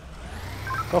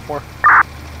 Go for it.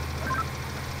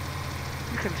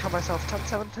 You can show myself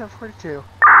 10-7, 1042.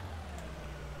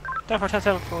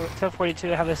 10-4,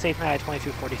 10-7, have a safe night at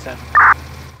 2247.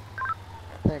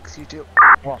 Thanks, you too.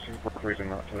 Watching for cruising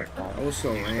not to that call.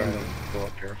 Also random. Go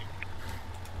up here.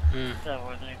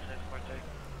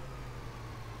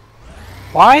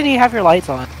 Why do you have your lights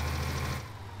on?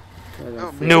 'Cause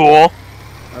I feel- Newell.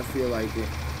 I feel like it.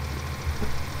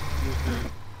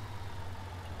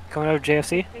 Coming over to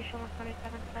JFC? Station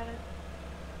 127 credit.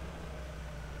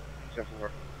 Except for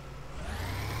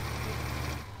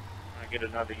I get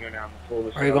another unit on the full.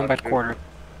 Or are you going back to quarter?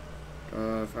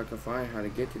 If I can find how to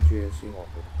get to GSC.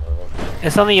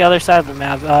 It's on the other side of the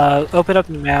map. Open up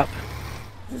the map.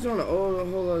 It's on the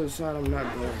whole other side. I'm not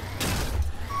going.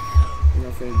 I'm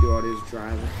not finna do all this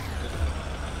driving.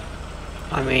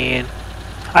 I mean,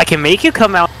 I can make you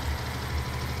come out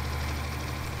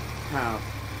How?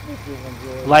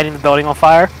 lighting the building on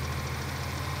fire.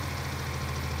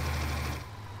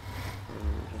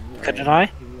 Couldn't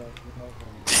I?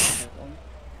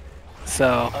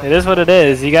 So, it is what it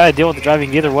is. You gotta deal with the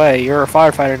driving either way. You're a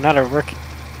firefighter, not a rookie.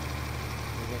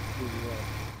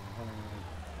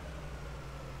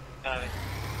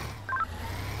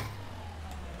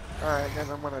 Alright, guys,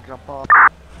 I'm gonna jump off.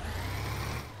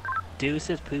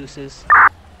 Deuces, pooses.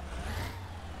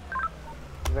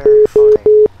 Very funny.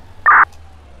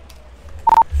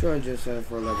 Sure, just set it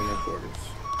for 11 headquarters.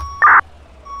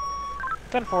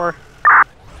 10-4.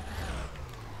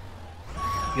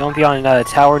 You won't be on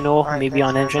tower, Newell, Alright, maybe thanks,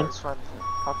 on guys, engine. that was fun.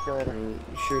 Talk to you later.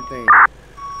 Sure thing.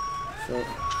 So,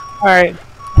 Alright.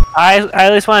 I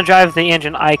at least want to drive the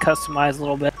engine I customize a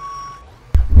little bit.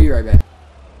 be right back.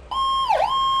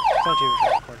 22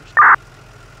 return quarters.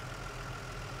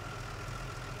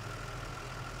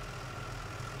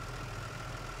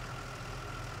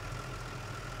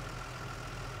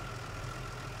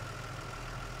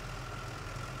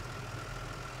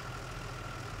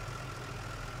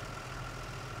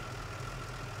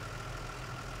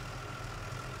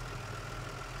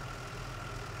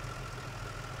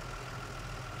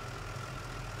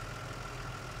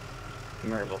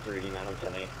 Marvel 3D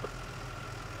 910.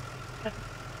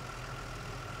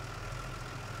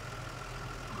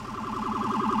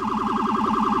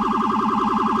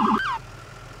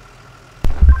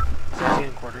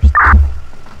 In quarters.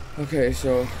 Okay,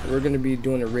 so we're gonna be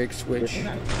doing a rig switch.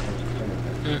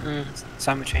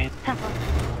 Simon chain.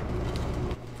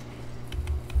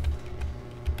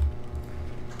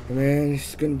 Man,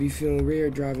 it's gonna be feeling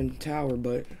weird driving the tower,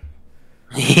 but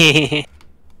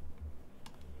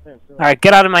Alright,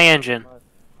 get out of my engine.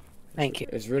 Thank you.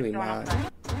 it's really not.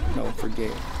 Don't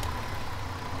forget.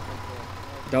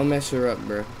 Don't mess her up,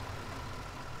 bro.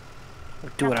 I'll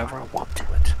do whatever I want to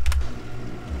it.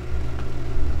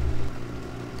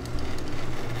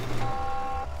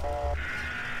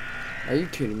 Are you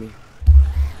kidding me?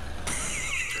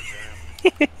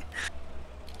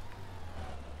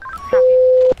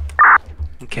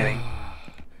 I'm kidding.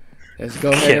 Let's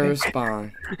go ahead and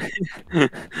respond.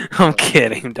 I'm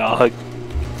kidding, dog.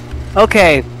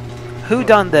 Okay, who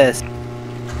done this?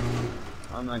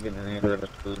 I'm not getting an answer to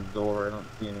the door. I don't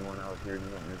see anyone out here. You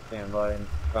want me to stand by and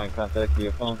try and contact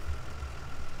via phone?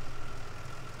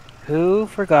 Who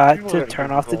forgot to turn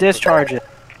off the discharges?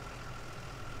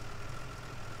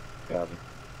 Copy.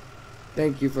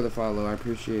 Thank you for the follow. I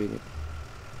appreciate it.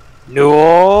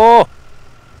 No.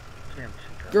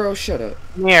 Girl, shut up.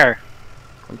 Come here.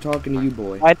 I'm talking to you,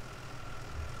 boy.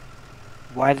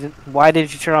 Why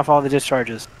did you turn off all the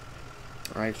discharges?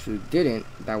 I actually didn't.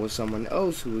 That was someone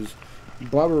else who was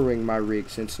blubbering my rig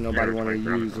since nobody wanted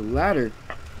to use a ladder.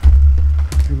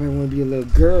 Everybody want to be a little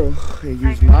girl and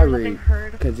use my rig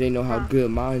because they know how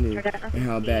good mine is and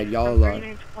how bad y'all are.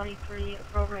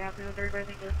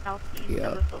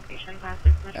 Yeah,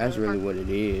 that's really what it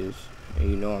is. And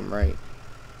you know I'm right.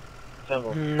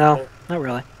 No, not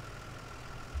really.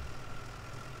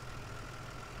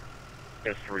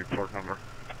 That's the report number.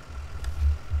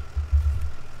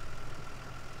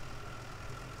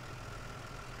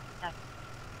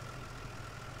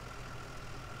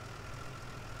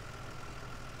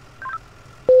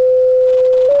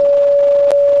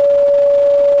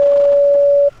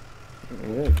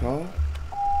 Really tall?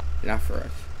 Not for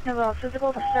us. Newell,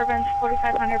 physical disturbance,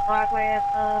 4500 Broadway at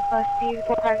bus speed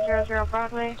 4500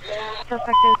 Broadway.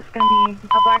 Suspect is going to be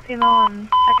a black female and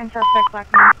second suspect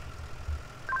black male.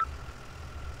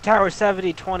 Tower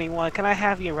 7021, can I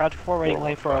have you route to 4 rating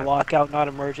lane for a lockout, not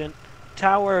emergent?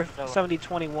 Tower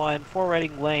 7021, 4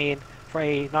 rating lane for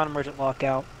a non-emergent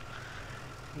lockout.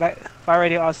 Fire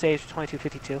radio off stage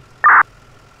 2252.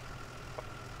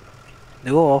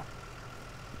 Newell.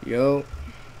 Yo.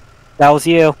 That was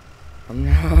you. I'm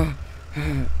not.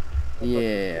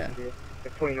 Yeah.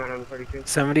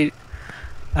 70.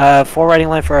 4 rating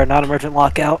lane for a non-emergent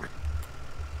lockout.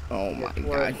 Oh my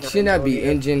god. Shouldn't that be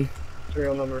engine?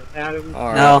 Serial number Adam.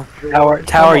 No,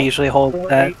 tower usually hold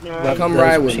that. Come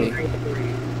ride with me.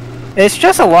 It's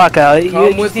just a lockout.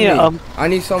 Come with me. I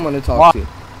need someone to talk to.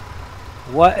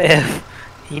 What if?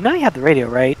 You know you have the radio,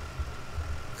 right?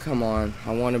 Come on.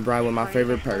 I want to ride with my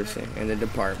favorite person in the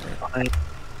department.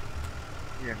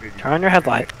 Turn on your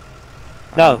headlight.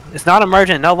 No, it's not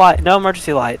emergent. No light. No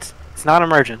emergency lights. It's not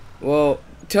emergent. Well,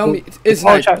 tell me. It's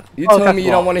not. You told me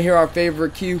you don't want to hear our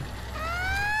favorite cue.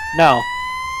 No.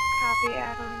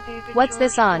 What's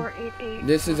this on?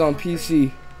 This is on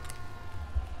PC.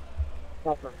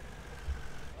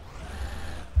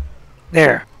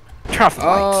 There. Turn off the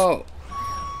lights. Oh.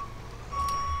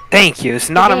 Thank you. It's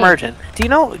not emergent. Do you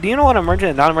know what emergent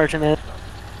and non-emergent is?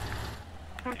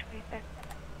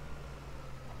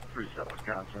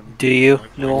 Do you?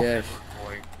 Newell? Yes.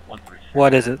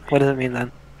 What is it? What does it mean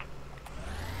then?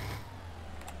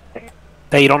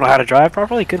 That you don't know how to drive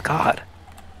properly? Good God.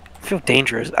 I feel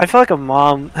dangerous. I feel like a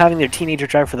mom having their teenager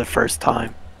drive for the first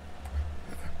time.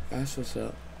 That's what's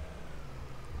up.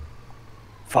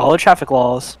 Follow traffic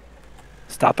laws.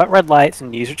 Stop at red lights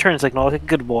and use your turn signal like a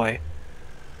good boy.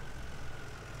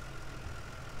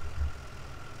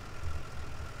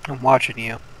 I'm watching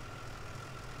you.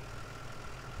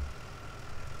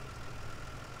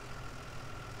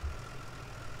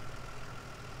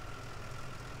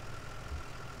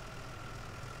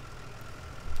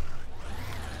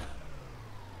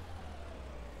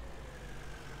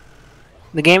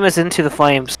 The game is into the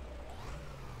flames.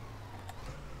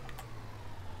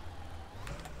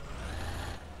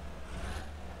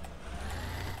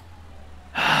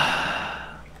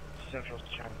 Central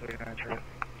Channel 39 trip.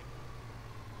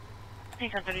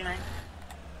 39.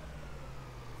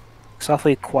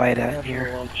 Softly quiet out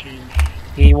here.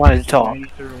 He wanted to talk.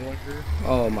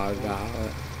 Oh my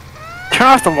god. Turn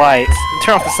off the lights.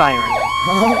 Turn off the siren.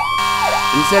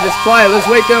 He said it's quiet. Let's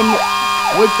wake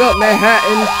up,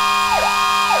 Manhattan.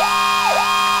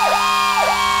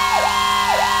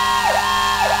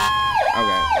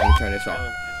 turn this off.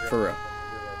 For real.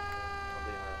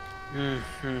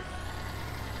 Mm-hmm.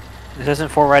 This isn't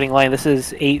 4 riding lane. This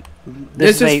is 8.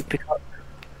 This is 8.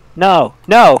 No,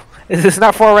 no. This is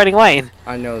not 4 riding lane.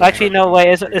 I know that. Actually, no way.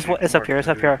 It's up here. It's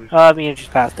up here. I mean, you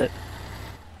just passed it.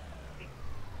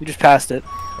 You just passed it.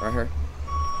 Right here.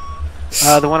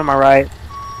 The one on my right.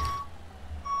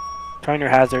 Turn your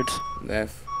hazards.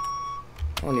 Left.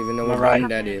 I don't even know what Right. lane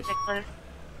that is.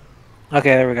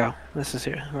 Okay, there we go. This is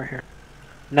here. We're here.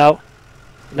 No.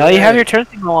 No, you have your turn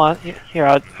signal on. Here,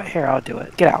 I'll do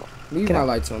it. Get out. Leave Get my out.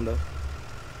 lights on though.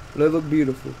 They look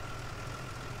beautiful.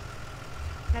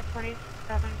 Net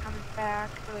 27 coming back.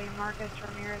 Really, Marcus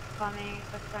Ramirez Plumbing.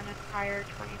 Suspended tire,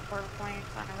 24 points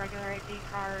on a regular ID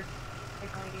card. Big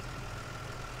lady.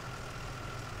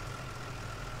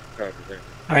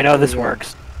 I know this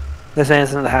works. This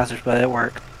isn't the hazards, but it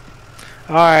worked.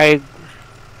 Alright.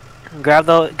 Grab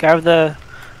the.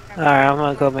 Alright, I'm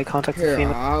gonna go make contact with Here,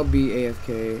 FEMA. I'll be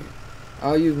AFK.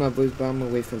 I'll use my voice, but I'm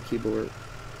away from keyboard.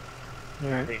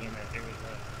 Alright.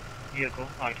 Vehicle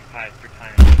occupied for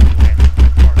time.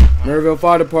 Maryville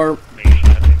Fire Department.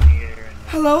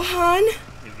 Hello, hon.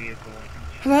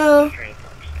 Hello.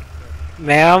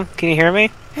 Ma'am, can you hear me?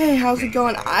 Hey, how's it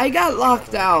going? I got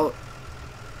locked out.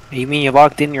 You mean you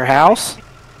locked in your house?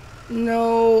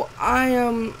 No, I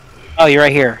am. Oh, you're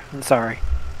right here. I'm sorry.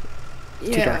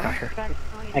 It's too dark out Yeah. here.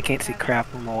 I can't see crap.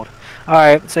 I'm old.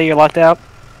 Alright, so you're locked out?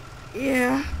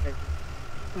 Yeah.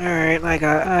 Alright,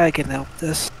 I can help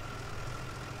this.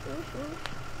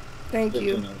 Thank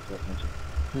you.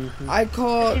 Mm-hmm. I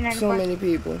called so many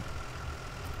people.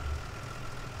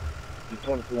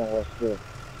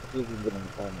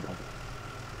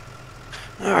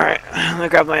 Alright, I'm gonna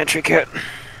grab my entry kit.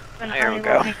 There we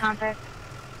go.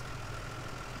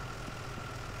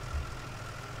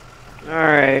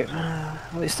 Alright,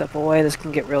 let me step away. This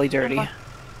can get really dirty. Net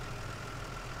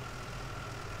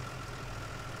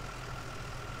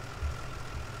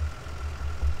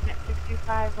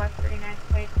 625 West 39th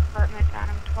Place, apartment,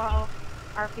 Adam 12.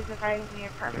 RP's advising the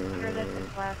apartment under this is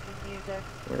blasting music.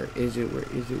 Where is it? Where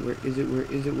is it? Where is it? Where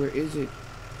is it? Where is it?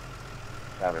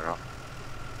 I don't know.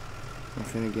 I'm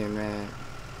finna get mad.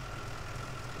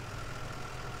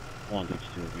 One, six,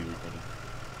 two, be recorded.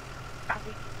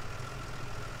 Copy.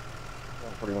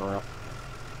 141 out.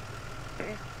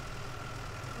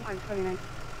 129.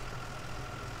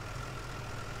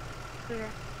 Clear.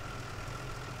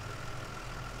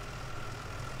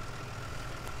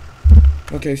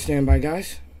 Okay, stand by,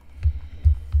 guys.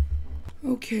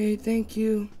 Okay, thank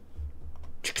you.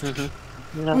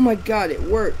 Oh my god, it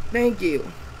worked. Thank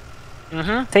you.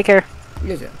 Take care.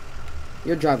 Listen,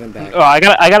 you're driving back. Oh, I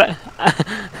gotta I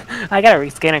got a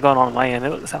rescanner going on my end.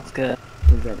 It sounds good.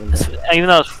 You're driving back. Even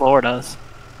though it's Florida's.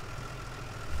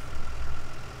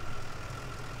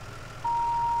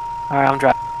 Alright, I'm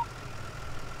driving.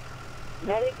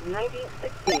 Medic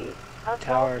 1960.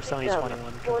 Tower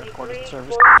 7021, recorded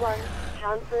service.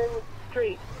 Johnson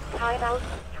Street. Timeout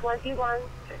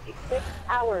 21:56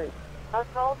 hours.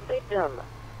 Assault victim.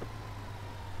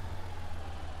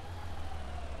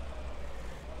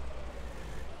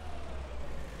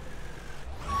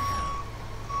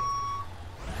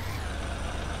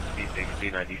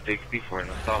 D60 for an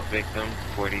assault victim,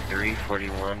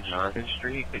 4341 Johnson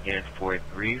Street, again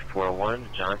 4341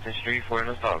 Johnson Street for an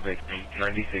assault victim,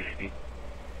 9060.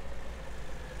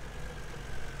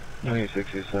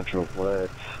 9060 Central Flat.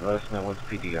 Let us know what's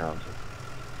PD on.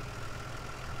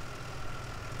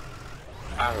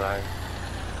 Alright.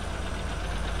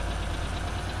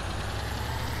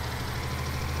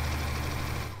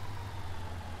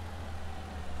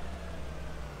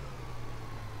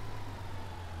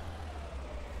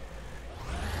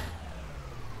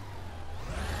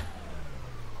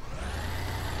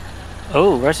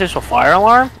 Oh, residential fire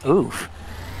alarm? Oof.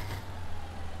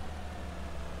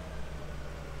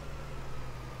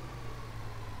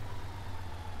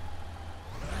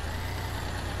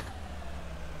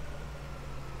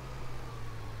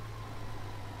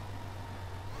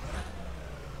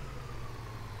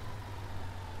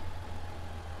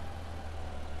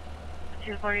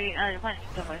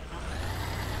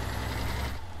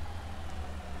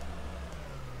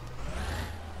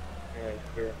 Yeah,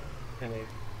 clear. 10-8.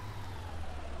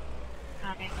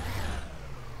 Copy.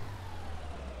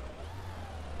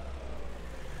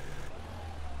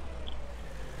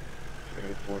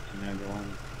 Area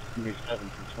 1491. It's gonna be 7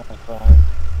 through 25.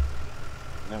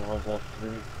 And that was F3.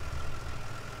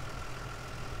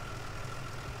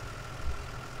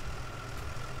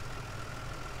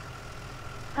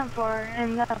 Come forward,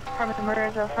 and the apartment number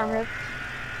is affirmative.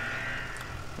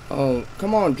 Oh,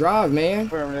 come on, drive, man.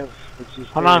 Affirmative. Which is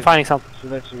Hold on, I'm finding something. so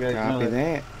that you guys know Copy that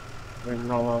that.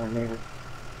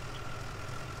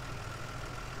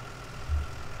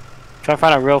 Try to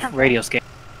find a real radio scan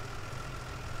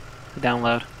to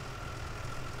download.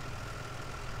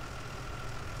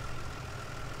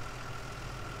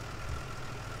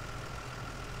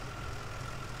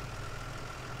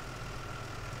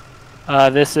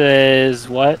 This is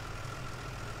what?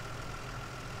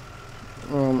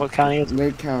 What county is it?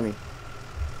 Lake County.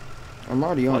 I'm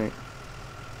already on it.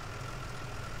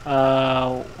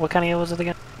 What county was it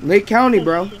again? Lake County,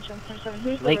 bro.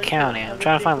 Lake County. I'm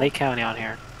trying to find Lake County on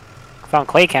here. I found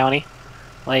Clay County.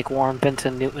 Lake Warren,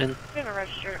 Benton, Newton.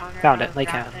 Found it. Lake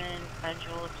County.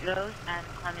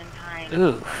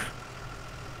 Ooh.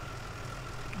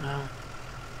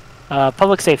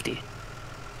 Public safety.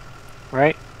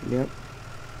 Right? Yep.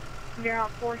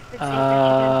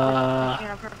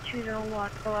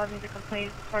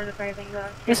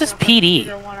 This is PD.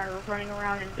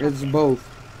 It's both.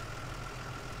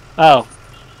 Oh.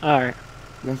 Alright.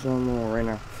 That's what I'm on right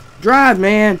now. Drive,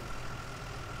 man!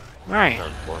 Right.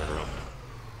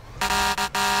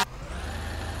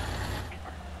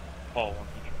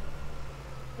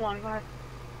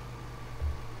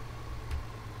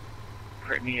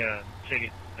 Print me a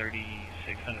ticket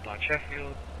 3600 block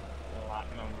Sheffield, lot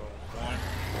number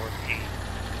 148.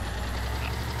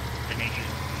 The nature of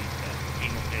the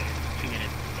email said 2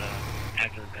 minutes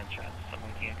after the gunshot.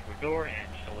 Someone came to the door and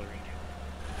stole a ring.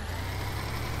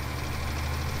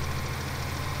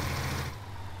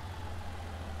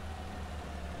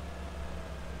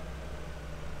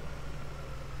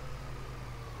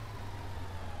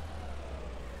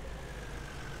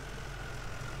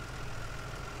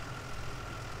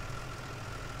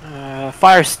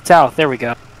 Fire south. There we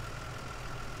go.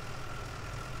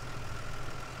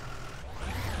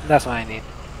 That's what I need.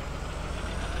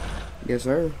 Yes,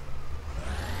 sir.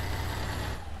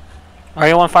 Are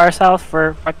you on fire south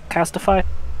for Castify?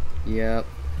 Yep.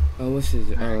 Oh, what's his,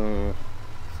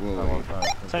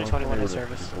 721 in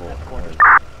service at the quarters.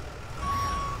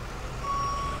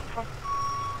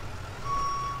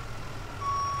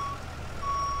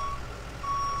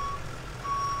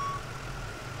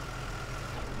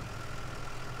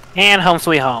 And home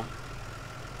sweet home.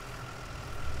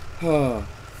 Oh,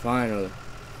 finally.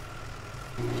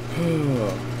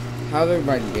 How's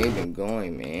everybody's day been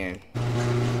going, man?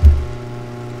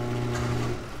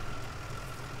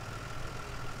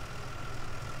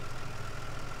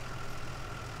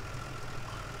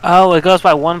 Oh, it goes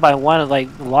by one, like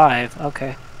live.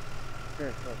 Okay.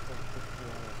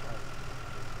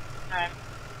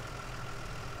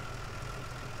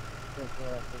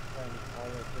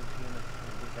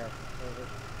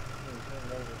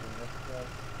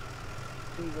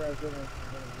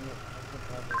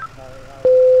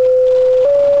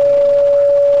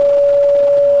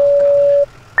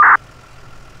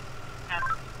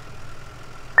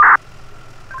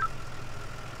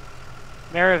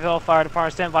 Maryville Fire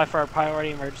Department, stand by for a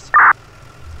priority emergency.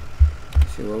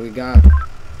 Let's see what we got.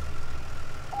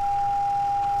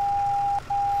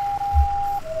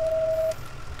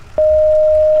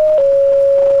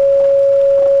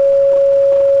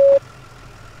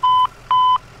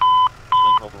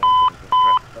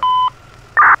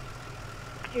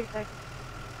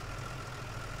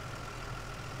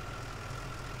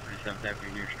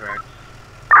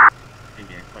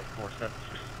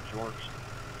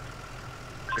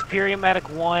 Superior Medic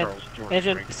 1,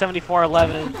 Engine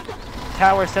 7411,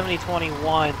 Tower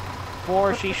 7021,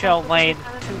 4 Seashell Lane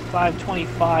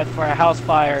 525 for a house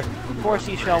fire, 4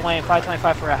 Seashell Lane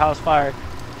 525 for a house fire,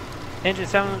 Engine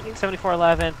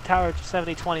 7411, Tower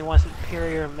 7021,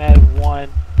 Superior Med 1,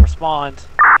 respond.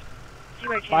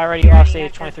 Fire ready off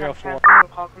stage 2304.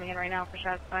 Call coming in right now for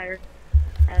shots fired,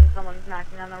 and someone's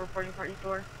knocking on the reporting party's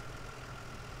door.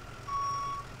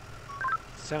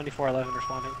 7411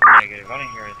 responding. Negative, I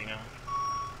didn't hear anything else.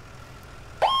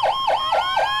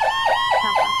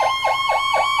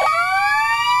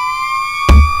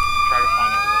 Try to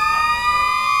find out what's not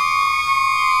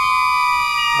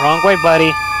Wrong way,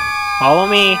 buddy. Follow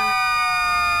me.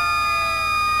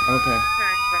 Okay.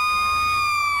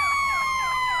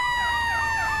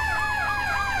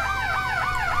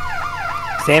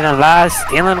 Saving lives,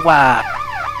 stealing wives.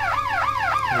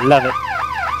 Love it.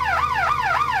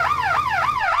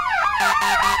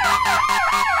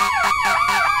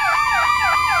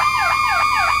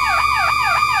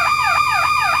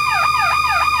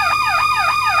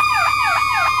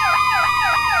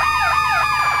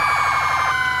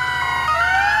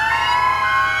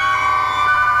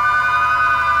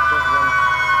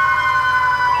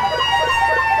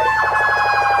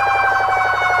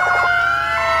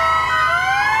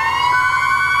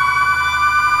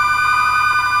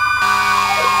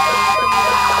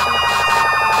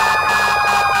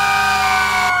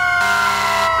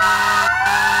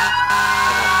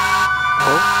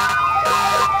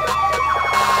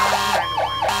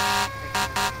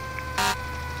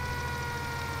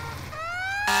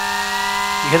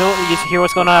 You hear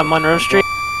what's going on Monroe Street?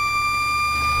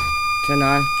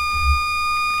 10-9.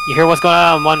 You hear what's going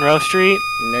on Monroe Street?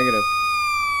 Negative.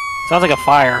 Sounds like a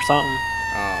fire or something.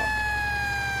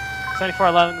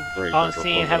 7411 on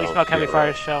scene. Heavy smoke, heavy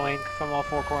fire showing from all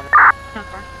four corners.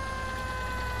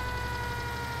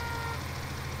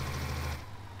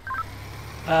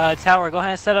 Tower, go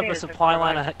ahead and set up a supply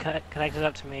line and connect it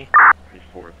up to me.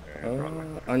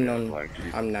 Unknown.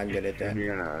 I'm not good at that.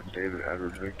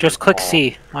 Just click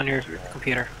C on your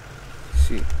computer.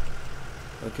 C.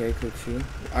 Okay, click C.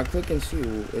 I click and C.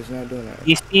 It's not doing that.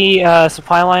 You see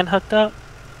supply line hooked up?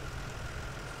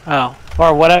 Oh,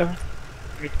 or whatever.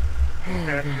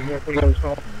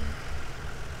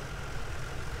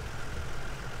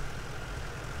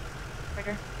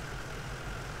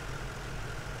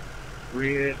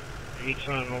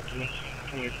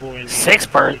 Six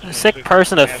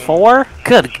person of 4?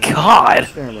 Good God!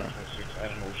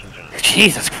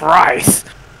 Jesus Christ!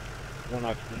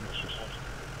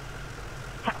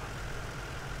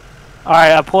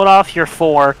 Alright, I pulled off your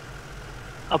 4.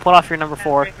 I'll pull off your number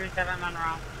 4.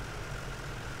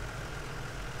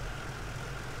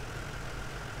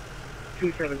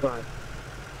 275.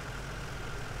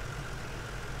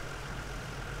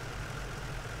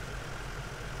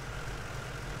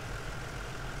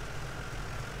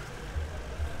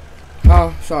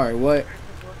 Oh, sorry, what?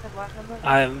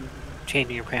 I'm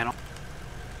changing your panel.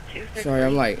 Sorry,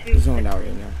 I'm like zoned out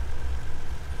right now.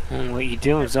 What you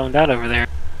doing zoned out over there?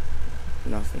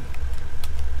 Nothing.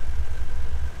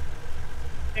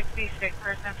 66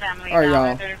 person family. Alright,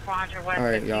 y'all.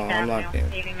 Alright, y'all, I'm locked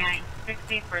in.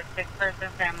 8960 for 6 person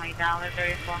family.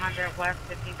 $3400 west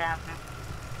 50,000.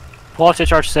 Pull off to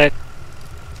charge 6.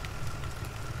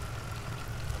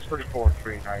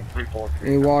 3439, 3439.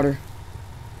 Any water?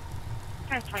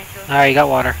 Alright, you got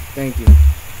water. Thank you.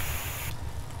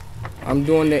 I'm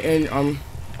doing the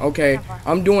okay.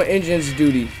 I'm doing engine's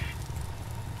duty.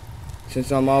 Since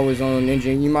I'm always on an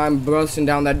engine. You mind busting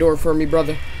down that door for me,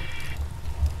 brother?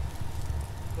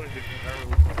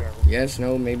 Yes,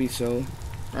 no, maybe so.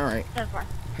 Alright. I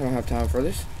don't have time for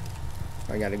this.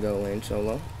 I gotta go in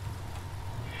solo.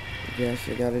 Guess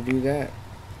I gotta do that.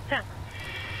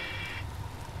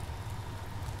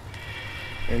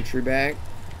 Entry bag.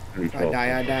 If I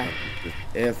die, I die.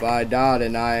 If I die,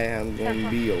 then I am going to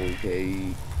be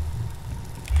okay.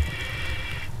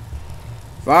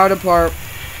 Fire department.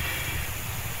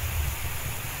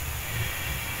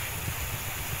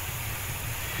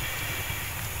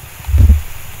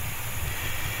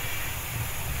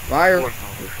 Fire.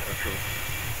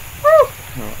 Oh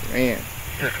man.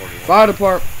 Fire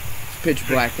department. It's pitch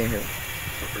black in here.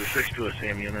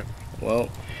 Well.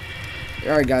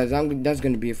 Alright guys, that's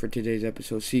going to be it for today's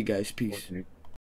episode. See you guys. Peace.